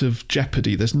sense of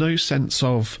jeopardy. There's no sense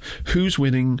of who's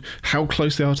winning, how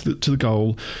close they are to the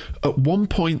goal. At one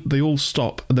point they all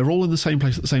stop and they're all in the same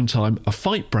place at the same time. A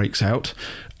fight breaks out,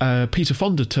 Peter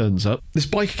Fonda turns up. This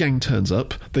biker gang turns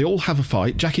up. They all have a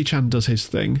fight. Jackie Chan does his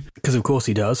thing. Because of course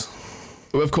he does.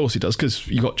 Well, of course he does, because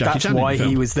you got Jackie Chan. That's why in the film.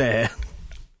 he was there.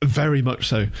 Very much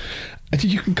so. And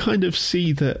you can kind of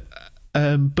see that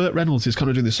Burt Reynolds is kind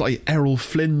of doing this like Errol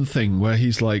Flynn thing where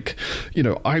he's like, you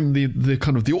know, I'm the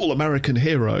kind of the all-American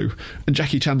hero, and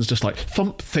Jackie Chan's just like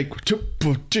thump, think,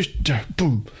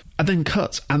 boom, and then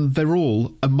cuts, and they're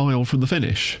all a mile from the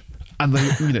finish. And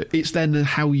they, you know, it's then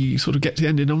how you sort of get to the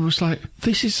ending. I'm just like,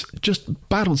 this is just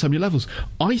bad on so many levels.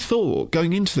 I thought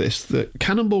going into this that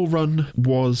Cannonball Run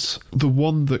was the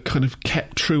one that kind of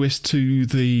kept truest to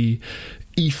the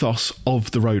ethos of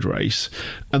the road race,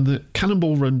 and that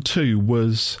Cannonball Run 2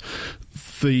 was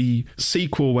the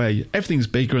sequel where everything's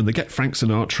bigger and they get Frank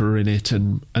Sinatra in it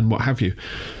and what have you.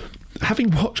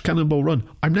 Having watched Cannonball Run,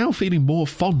 I'm now feeling more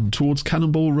fond towards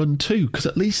Cannonball Run 2, because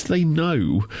at least they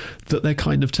know that they're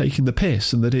kind of taking the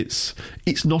piss and that it's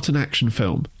not an action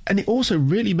film. And it also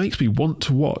really makes me want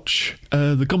to watch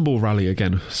the Gumball Rally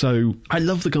again. So I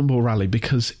love the Gumball Rally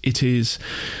because it is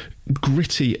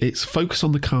gritty, it's focused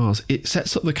on the cars, it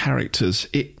sets up the characters,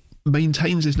 it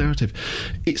maintains its narrative.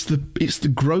 It's the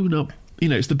grown up, you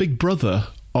know, it's the big brother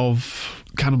of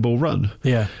Cannonball Run.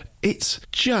 Yeah. It's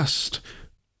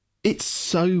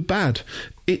so bad.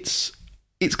 It's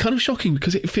kind of shocking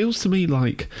because it feels to me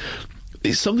like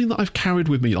it's something that I've carried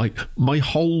with me like my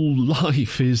whole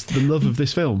life is the love of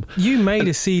this film. You made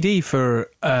a CD for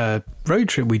a road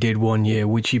trip we did one year,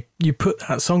 which you put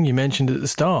that song you mentioned at the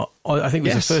start. I think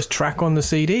it was the first track on the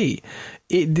CD.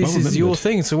 This is your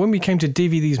thing. So when we came to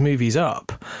divvy these movies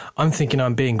up, I'm thinking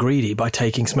I'm being greedy by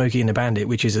taking Smokey and the Bandit,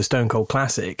 which is a Stone Cold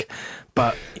classic.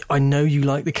 But I know you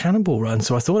like the Cannonball Run,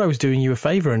 so I thought I was doing you a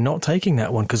favour and not taking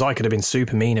that one because I could have been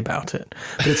super mean about it.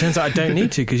 But it turns out I don't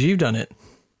need to because you've done it.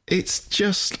 It's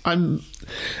just I'm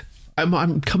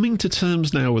coming to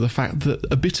terms now with the fact that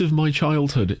a bit of my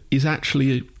childhood is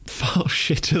actually far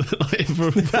shitter than I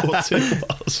ever thought it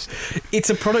was. It's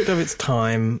a product of its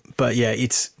time, but yeah,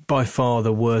 it's by far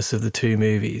the worst of the two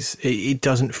movies. It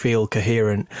doesn't feel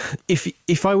coherent.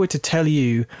 If I were to tell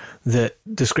you that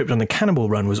the script on the Cannonball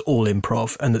Run was all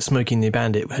improv and that Smokey and the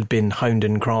Bandit had been honed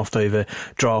and crafted over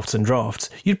drafts and drafts,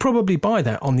 you'd probably buy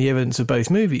that on the evidence of both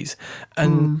movies.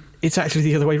 And it's actually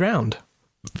the other way round.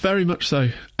 Very much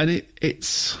so. And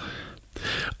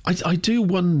I do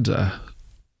wonder,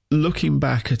 looking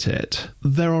back at it,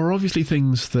 there are obviously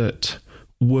things that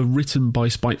were written by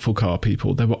spiteful car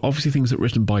people. There were obviously things that were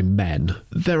written by men.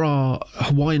 There are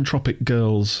Hawaiian Tropic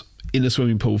girls in a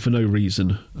swimming pool for no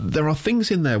reason. There are things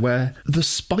in there where the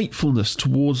spitefulness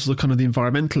towards the kind of the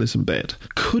environmentalism bit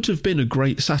could have been a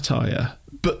great satire.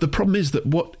 But the problem is that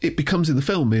what it becomes in the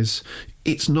film is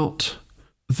it's not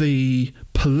the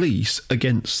police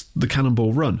against the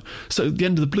Cannonball Run. So at the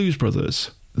end of the Blues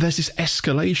Brothers, there's this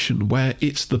escalation where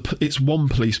it's one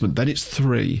policeman, then it's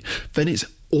three, then it's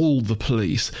all the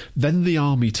police, then the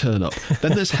army turn up,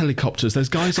 then there's helicopters, there's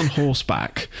guys on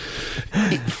horseback.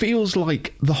 It feels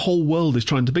like the whole world is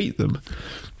trying to beat them.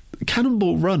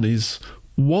 Cannonball Run is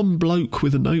one bloke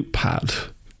with a notepad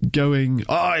going,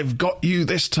 "I've got you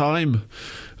this time."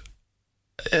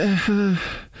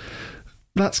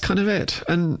 That's kind of it.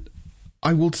 And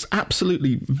I will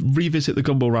absolutely revisit the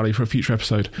Gumball Rally for a future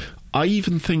episode. I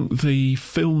even think the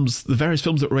various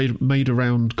films that were made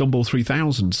around Gumball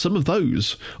 3000, some of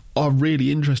those are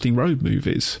really interesting road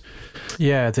movies.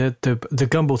 Yeah, the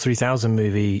Gumball 3000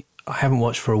 movie, I haven't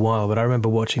watched for a while, but I remember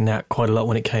watching that quite a lot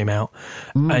when it came out,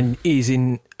 and is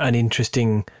in an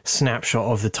interesting snapshot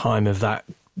of the time of that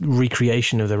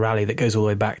recreation of the rally that goes all the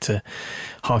way back to,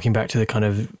 harking back to the kind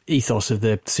of ethos of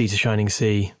the Sea to Shining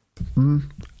Sea.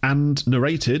 And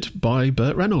narrated by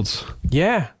Burt Reynolds.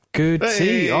 Yeah, good. Hey.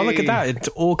 See, oh, look at that. It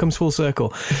all comes full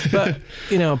circle. But,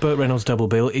 you know, Burt Reynolds double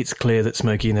bill, it's clear that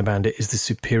Smokey and the Bandit is the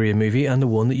superior movie and the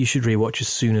one that you should rewatch as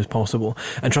soon as possible.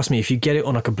 And trust me, if you get it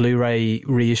on like a Blu-ray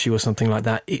reissue or something like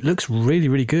that, it looks really,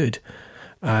 really good.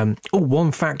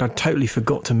 One fact I totally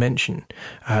forgot to mention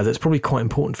that's probably quite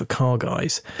important for car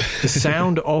guys. The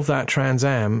sound of that Trans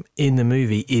Am in the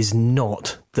movie is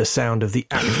not the sound of the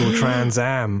actual Trans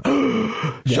Am.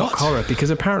 Shock horror, because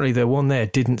apparently the one there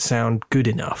didn't sound good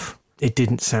enough. It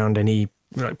didn't sound any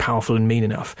powerful and mean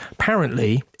enough.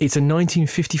 Apparently, it's a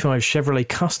 1955 Chevrolet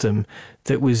Custom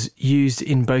that was used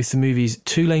in both the movies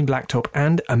Two Lane Blacktop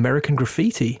and American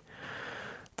Graffiti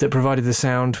that provided the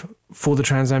sound for the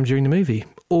Trans Am during the movie.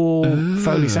 All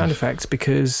Foley sound effects,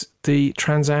 because the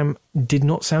Trans Am did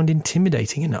not sound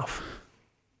intimidating enough.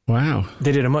 Wow.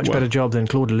 They did a much better job than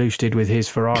Claude Lelouch did with his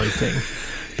Ferrari thing,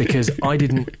 because I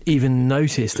didn't even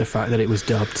notice the fact that it was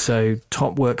dubbed. So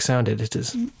top work sound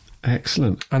editors.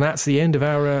 Excellent. And that's the end of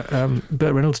our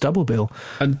Burt Reynolds double bill.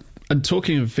 And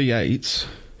talking of V8s,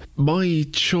 my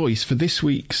choice for this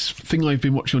week's thing I've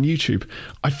been watching on YouTube,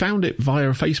 I found it via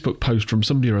a Facebook post from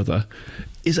somebody or other,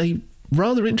 is a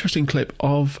rather interesting clip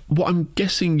of what I'm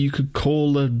guessing you could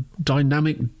call a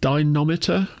dynamic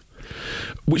dynamometer,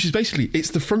 which is basically, it's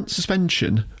the front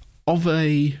suspension of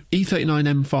a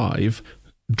E39 M5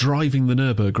 driving the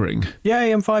Nürburgring.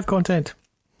 Yay, M5 content.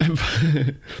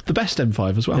 The best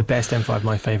M5 as well. The best M5,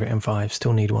 my favourite M5.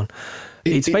 Still need one.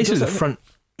 It's basically the front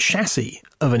chassis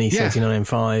of an E39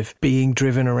 M5 being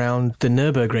driven around the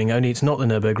Nürburgring, only it's not the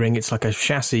Nürburgring, it's like a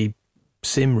chassis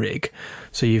sim rig.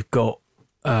 So you've got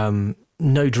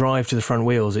no drive to the front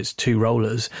wheels, it's two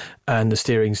rollers, and the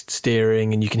steering's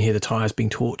steering, and you can hear the tyres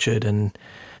being tortured, and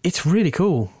it's really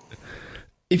cool.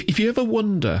 If you ever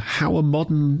wonder how a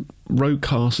modern road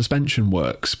car suspension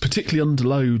works, particularly under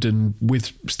load and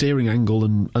with steering angle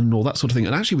and all that sort of thing,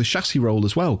 and actually with chassis roll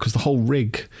as well, because the whole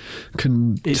rig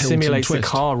can it simulates the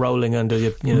car rolling under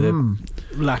the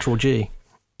lateral G.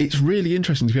 It's really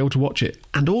interesting to be able to watch it.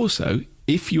 And also,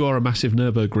 if you are a massive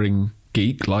Nürburgring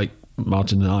geek like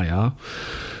Martin and I are,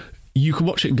 you can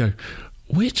watch it and go,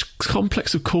 which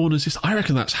complex of corners is... I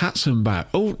reckon that's Hatzenbach.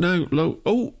 Oh,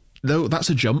 no, that's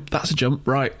a jump,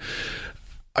 right.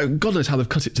 God knows how they've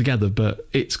cut it together, but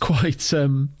it's quite...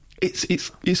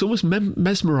 It's almost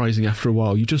mesmerising after a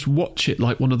while. You just watch it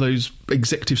like one of those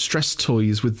executive stress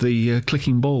toys with the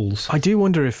clicking balls. I do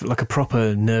wonder if like a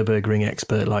proper Nürburgring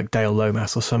expert like Dale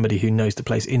Lomas or somebody who knows the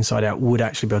place inside out would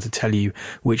actually be able to tell you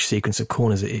which sequence of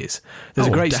corners it is. There's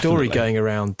a great story going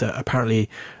around that apparently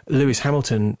Lewis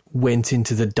Hamilton went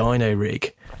into the dyno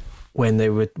rig when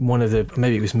they were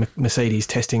maybe it was Mercedes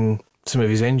testing some of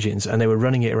his engines, and they were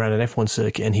running it around an F1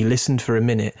 circuit, and he listened for a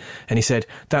minute and he said,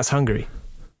 "That's Hungary."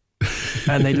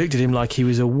 And they looked at him like he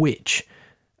was a witch,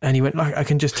 and he went, "Like, I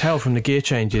can just tell from the gear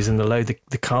changes and the load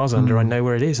the car's under, I know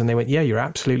where it is." And they went, "Yeah, you're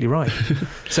absolutely right."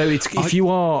 So if you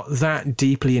are that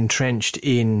deeply entrenched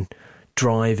in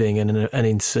driving and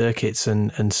in circuits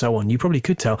and so on, you probably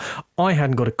could tell. I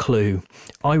hadn't got a clue.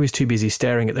 I was too busy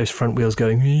staring at those front wheels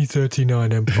going,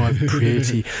 E39 M5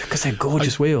 pretty, because they're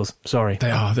gorgeous wheels. Sorry.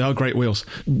 They are great wheels.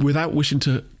 Without wishing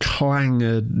to clang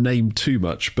a name too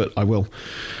much, but I will.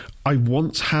 I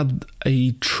once had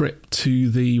a trip to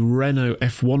the Renault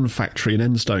F1 factory in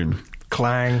Enstone.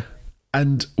 Clang.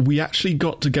 And we actually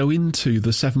got to go into the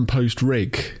 7-post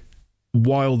rig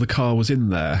while the car was in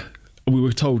there. We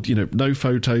were told, no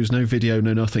photos, no video,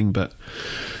 no nothing, but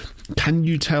can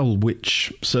you tell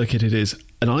which circuit it is?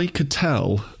 And I could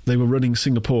tell they were running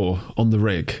Singapore on the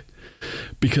rig,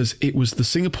 because it was the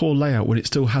Singapore layout when it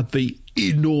still had the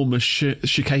enormous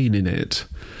chicane in it.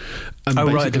 And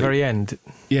right at the very end.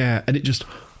 Yeah, and it just...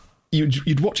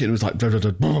 You'd watch it and it was like...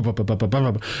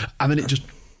 And then it just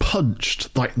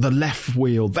punched like the left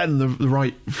wheel, then the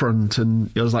right front,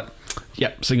 and I was like,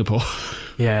 yep, Singapore.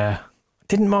 Yeah.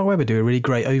 Didn't Mark Webber do a really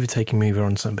great overtaking mover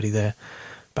on somebody there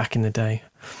back in the day?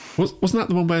 Wasn't that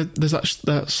the one where there's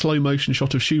that slow motion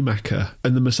shot of Schumacher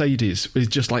and the Mercedes is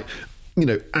just like,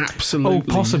 absolutely... Oh,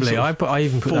 possibly. I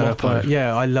even put that up.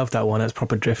 Yeah, I love that one. That's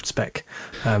proper drift spec.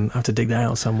 I have to dig that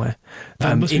out somewhere.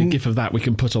 There must be a gif of that we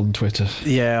can put on Twitter.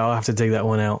 Yeah, I'll have to dig that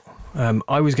one out.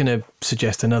 I was going to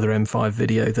suggest another M5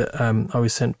 video that I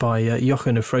was sent by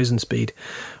Jochen of Frozen Speed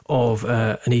of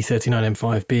an E39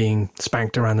 M5 being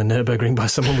spanked around the Nürburgring by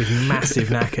someone with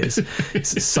massive knackers.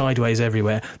 It's sideways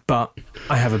everywhere. But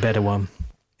I have a better one.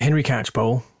 Henry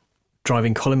Catchpole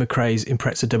driving Colin McRae's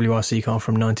Impreza WRC car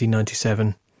from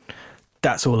 1997.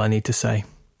 That's all I need to say.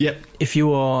 Yep. If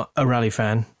you are a rally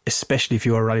fan, especially if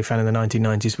you are a rally fan in the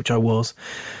 1990s, which I was,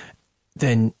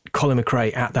 then Colin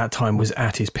McRae at that time was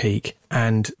at his peak,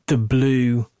 and the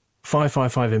blue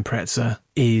 555 Impreza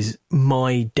is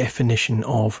my definition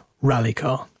of rally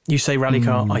car. You say rally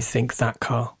car, I think that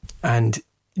car. And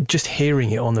just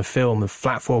hearing it on the film, the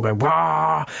flat four going,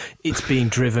 wah! It's being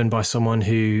driven by someone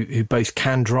who both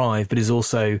can drive, but is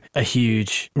also a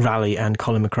huge rally and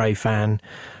Colin McRae fan.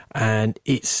 And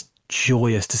it's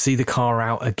joyous to see the car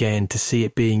out again, to see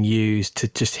it being used, to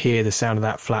just hear the sound of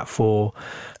that flat four.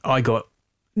 I got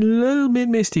a little bit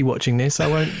misty watching this.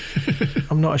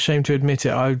 I'm not ashamed to admit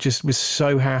it. I just was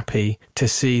so happy to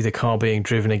see the car being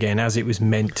driven again as it was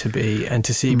meant to be, and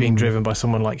to see it being driven by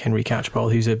someone like Henry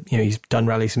Catchpole, who's he's done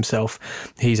rallies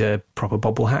himself. He's a proper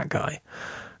bobble hat guy.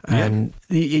 And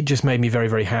it just made me very,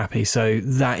 very happy. So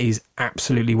that is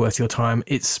absolutely worth your time.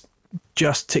 It's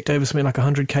just ticked over something like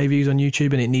 100k views on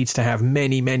YouTube, and it needs to have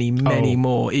many, many, many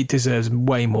more. It deserves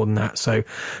way more than that. So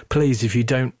please, if you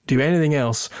don't do anything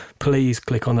else, please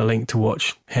click on the link to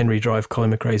watch Henry drive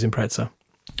Colin McRae's Impreza.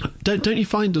 Don't you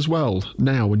find as well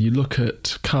now when you look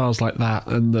at cars like that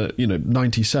and the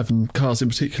 97 cars in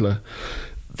particular,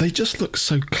 they just look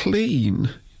so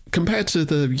clean compared to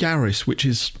the Yaris, which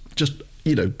is just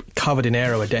covered in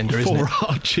aero addenda, isn't it? 4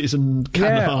 arches and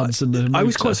canards and the motor. I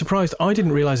was quite surprised. I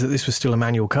didn't realise that this was still a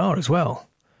manual car as well.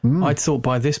 I'd thought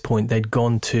by this point they'd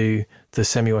gone to the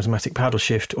semi-automatic paddle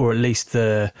shift, or at least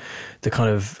the kind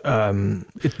of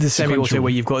the semi-auto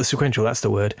where you've got the sequential. That's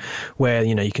the word, where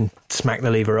you can smack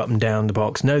the lever up and down the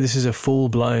box. No, this is a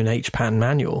full-blown H-pan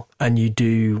manual, and you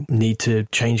do need to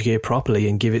change gear properly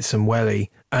and give it some welly.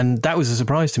 And that was a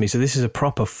surprise to me. So this is a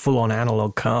proper full-on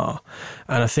analog car,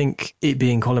 and I think it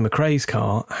being Colin McRae's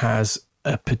car has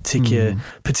a particular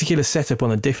setup on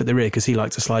the diff at the rear, because he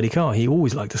liked a slidey car. He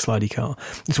always liked a slidey car.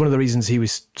 It's one of the reasons he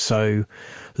was so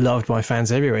loved by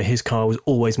fans everywhere. His car was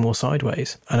always more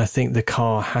sideways, and I think the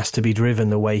car has to be driven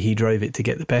the way he drove it to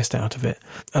get the best out of it.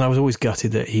 And I was always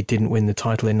gutted that he didn't win the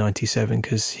title in 97,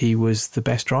 because he was the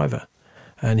best driver,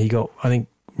 and he got, I think,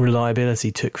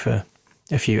 reliability took for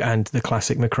a few, and the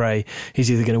classic McRae, he's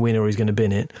either going to win or he's going to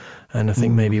bin it, and I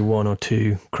think maybe 1 or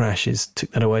 2 crashes took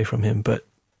that away from him. But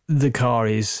the car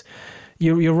is,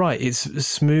 you're right, it's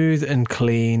smooth and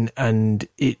clean, and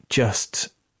it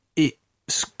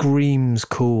screams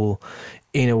cool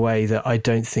in a way that I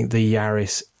don't think the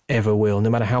Yaris ever will. No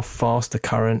matter how fast the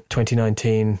current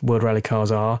 2019 World Rally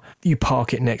cars are, you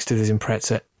park it next to this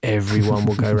Impreza, everyone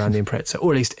will go around the Impreza,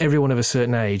 or at least everyone of a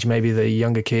certain age. Maybe the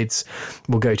younger kids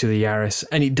will go to the Yaris,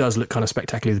 and it does look kind of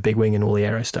spectacular, the big wing and all the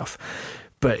aero stuff,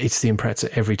 but it's the Impreza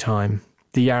every time.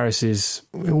 The Yaris is,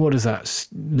 what does that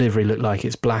livery look like?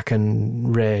 It's black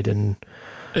and red, and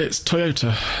it's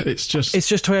Toyota. It's just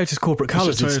Toyota's corporate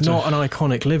colours. It's not an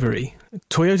iconic livery.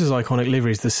 Toyota's iconic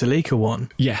livery is the Celica one.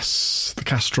 Yes, the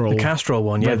Castrol. The Castrol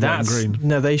one. Yeah, that's green.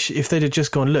 No, if they'd have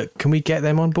just gone, look, can we get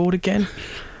them on board again?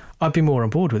 I'd be more on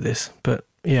board with this. But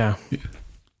yeah.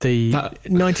 The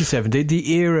 97,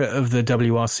 the era of the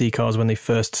WRC cars when they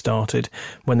first started,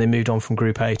 when they moved on from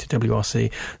Group A to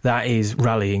WRC, that is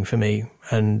rallying for me.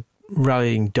 And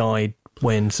rallying died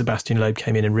when Sebastian Loeb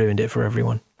came in and ruined it for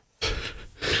everyone.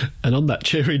 And on that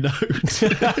cheery note,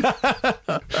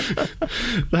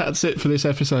 that's it for this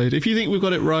episode. If you think we've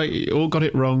got it right or got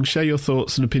it wrong, share your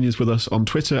thoughts and opinions with us on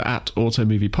Twitter at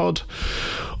AutoMoviePod,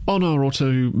 on our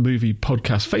Auto Movie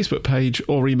Podcast Facebook page,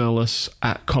 or email us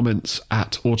at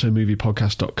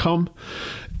comments@automoviepodcast.com.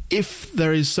 If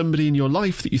there is somebody in your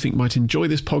life that you think might enjoy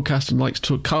this podcast and likes to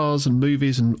talk cars and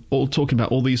movies and all talking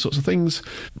about all these sorts of things,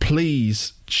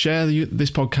 please share this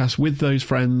podcast with those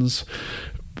friends.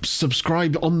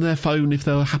 Subscribe on their phone if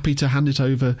they're happy to hand it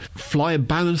over. Fly a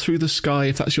banner through the sky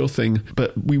if that's your thing.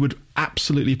 But we would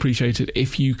absolutely appreciate it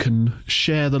if you can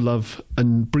share the love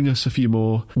and bring us a few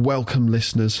more welcome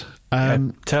listeners.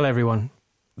 Tell everyone.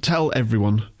 Tell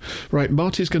everyone. Right,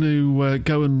 Marty's going to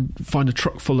go and find a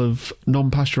truck full of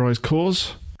non-pasteurised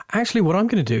cores. Actually, what I'm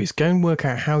going to do is go and work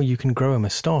out how you can grow a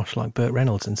moustache like Burt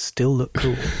Reynolds and still look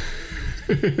cool.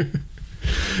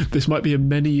 This might be a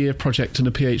many-year project and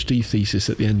a PhD thesis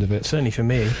at the end of it. Certainly for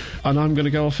me. And I'm going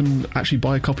to go off and actually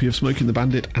buy a copy of Smoking the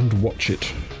Bandit and watch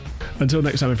it. Until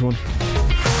next time, everyone.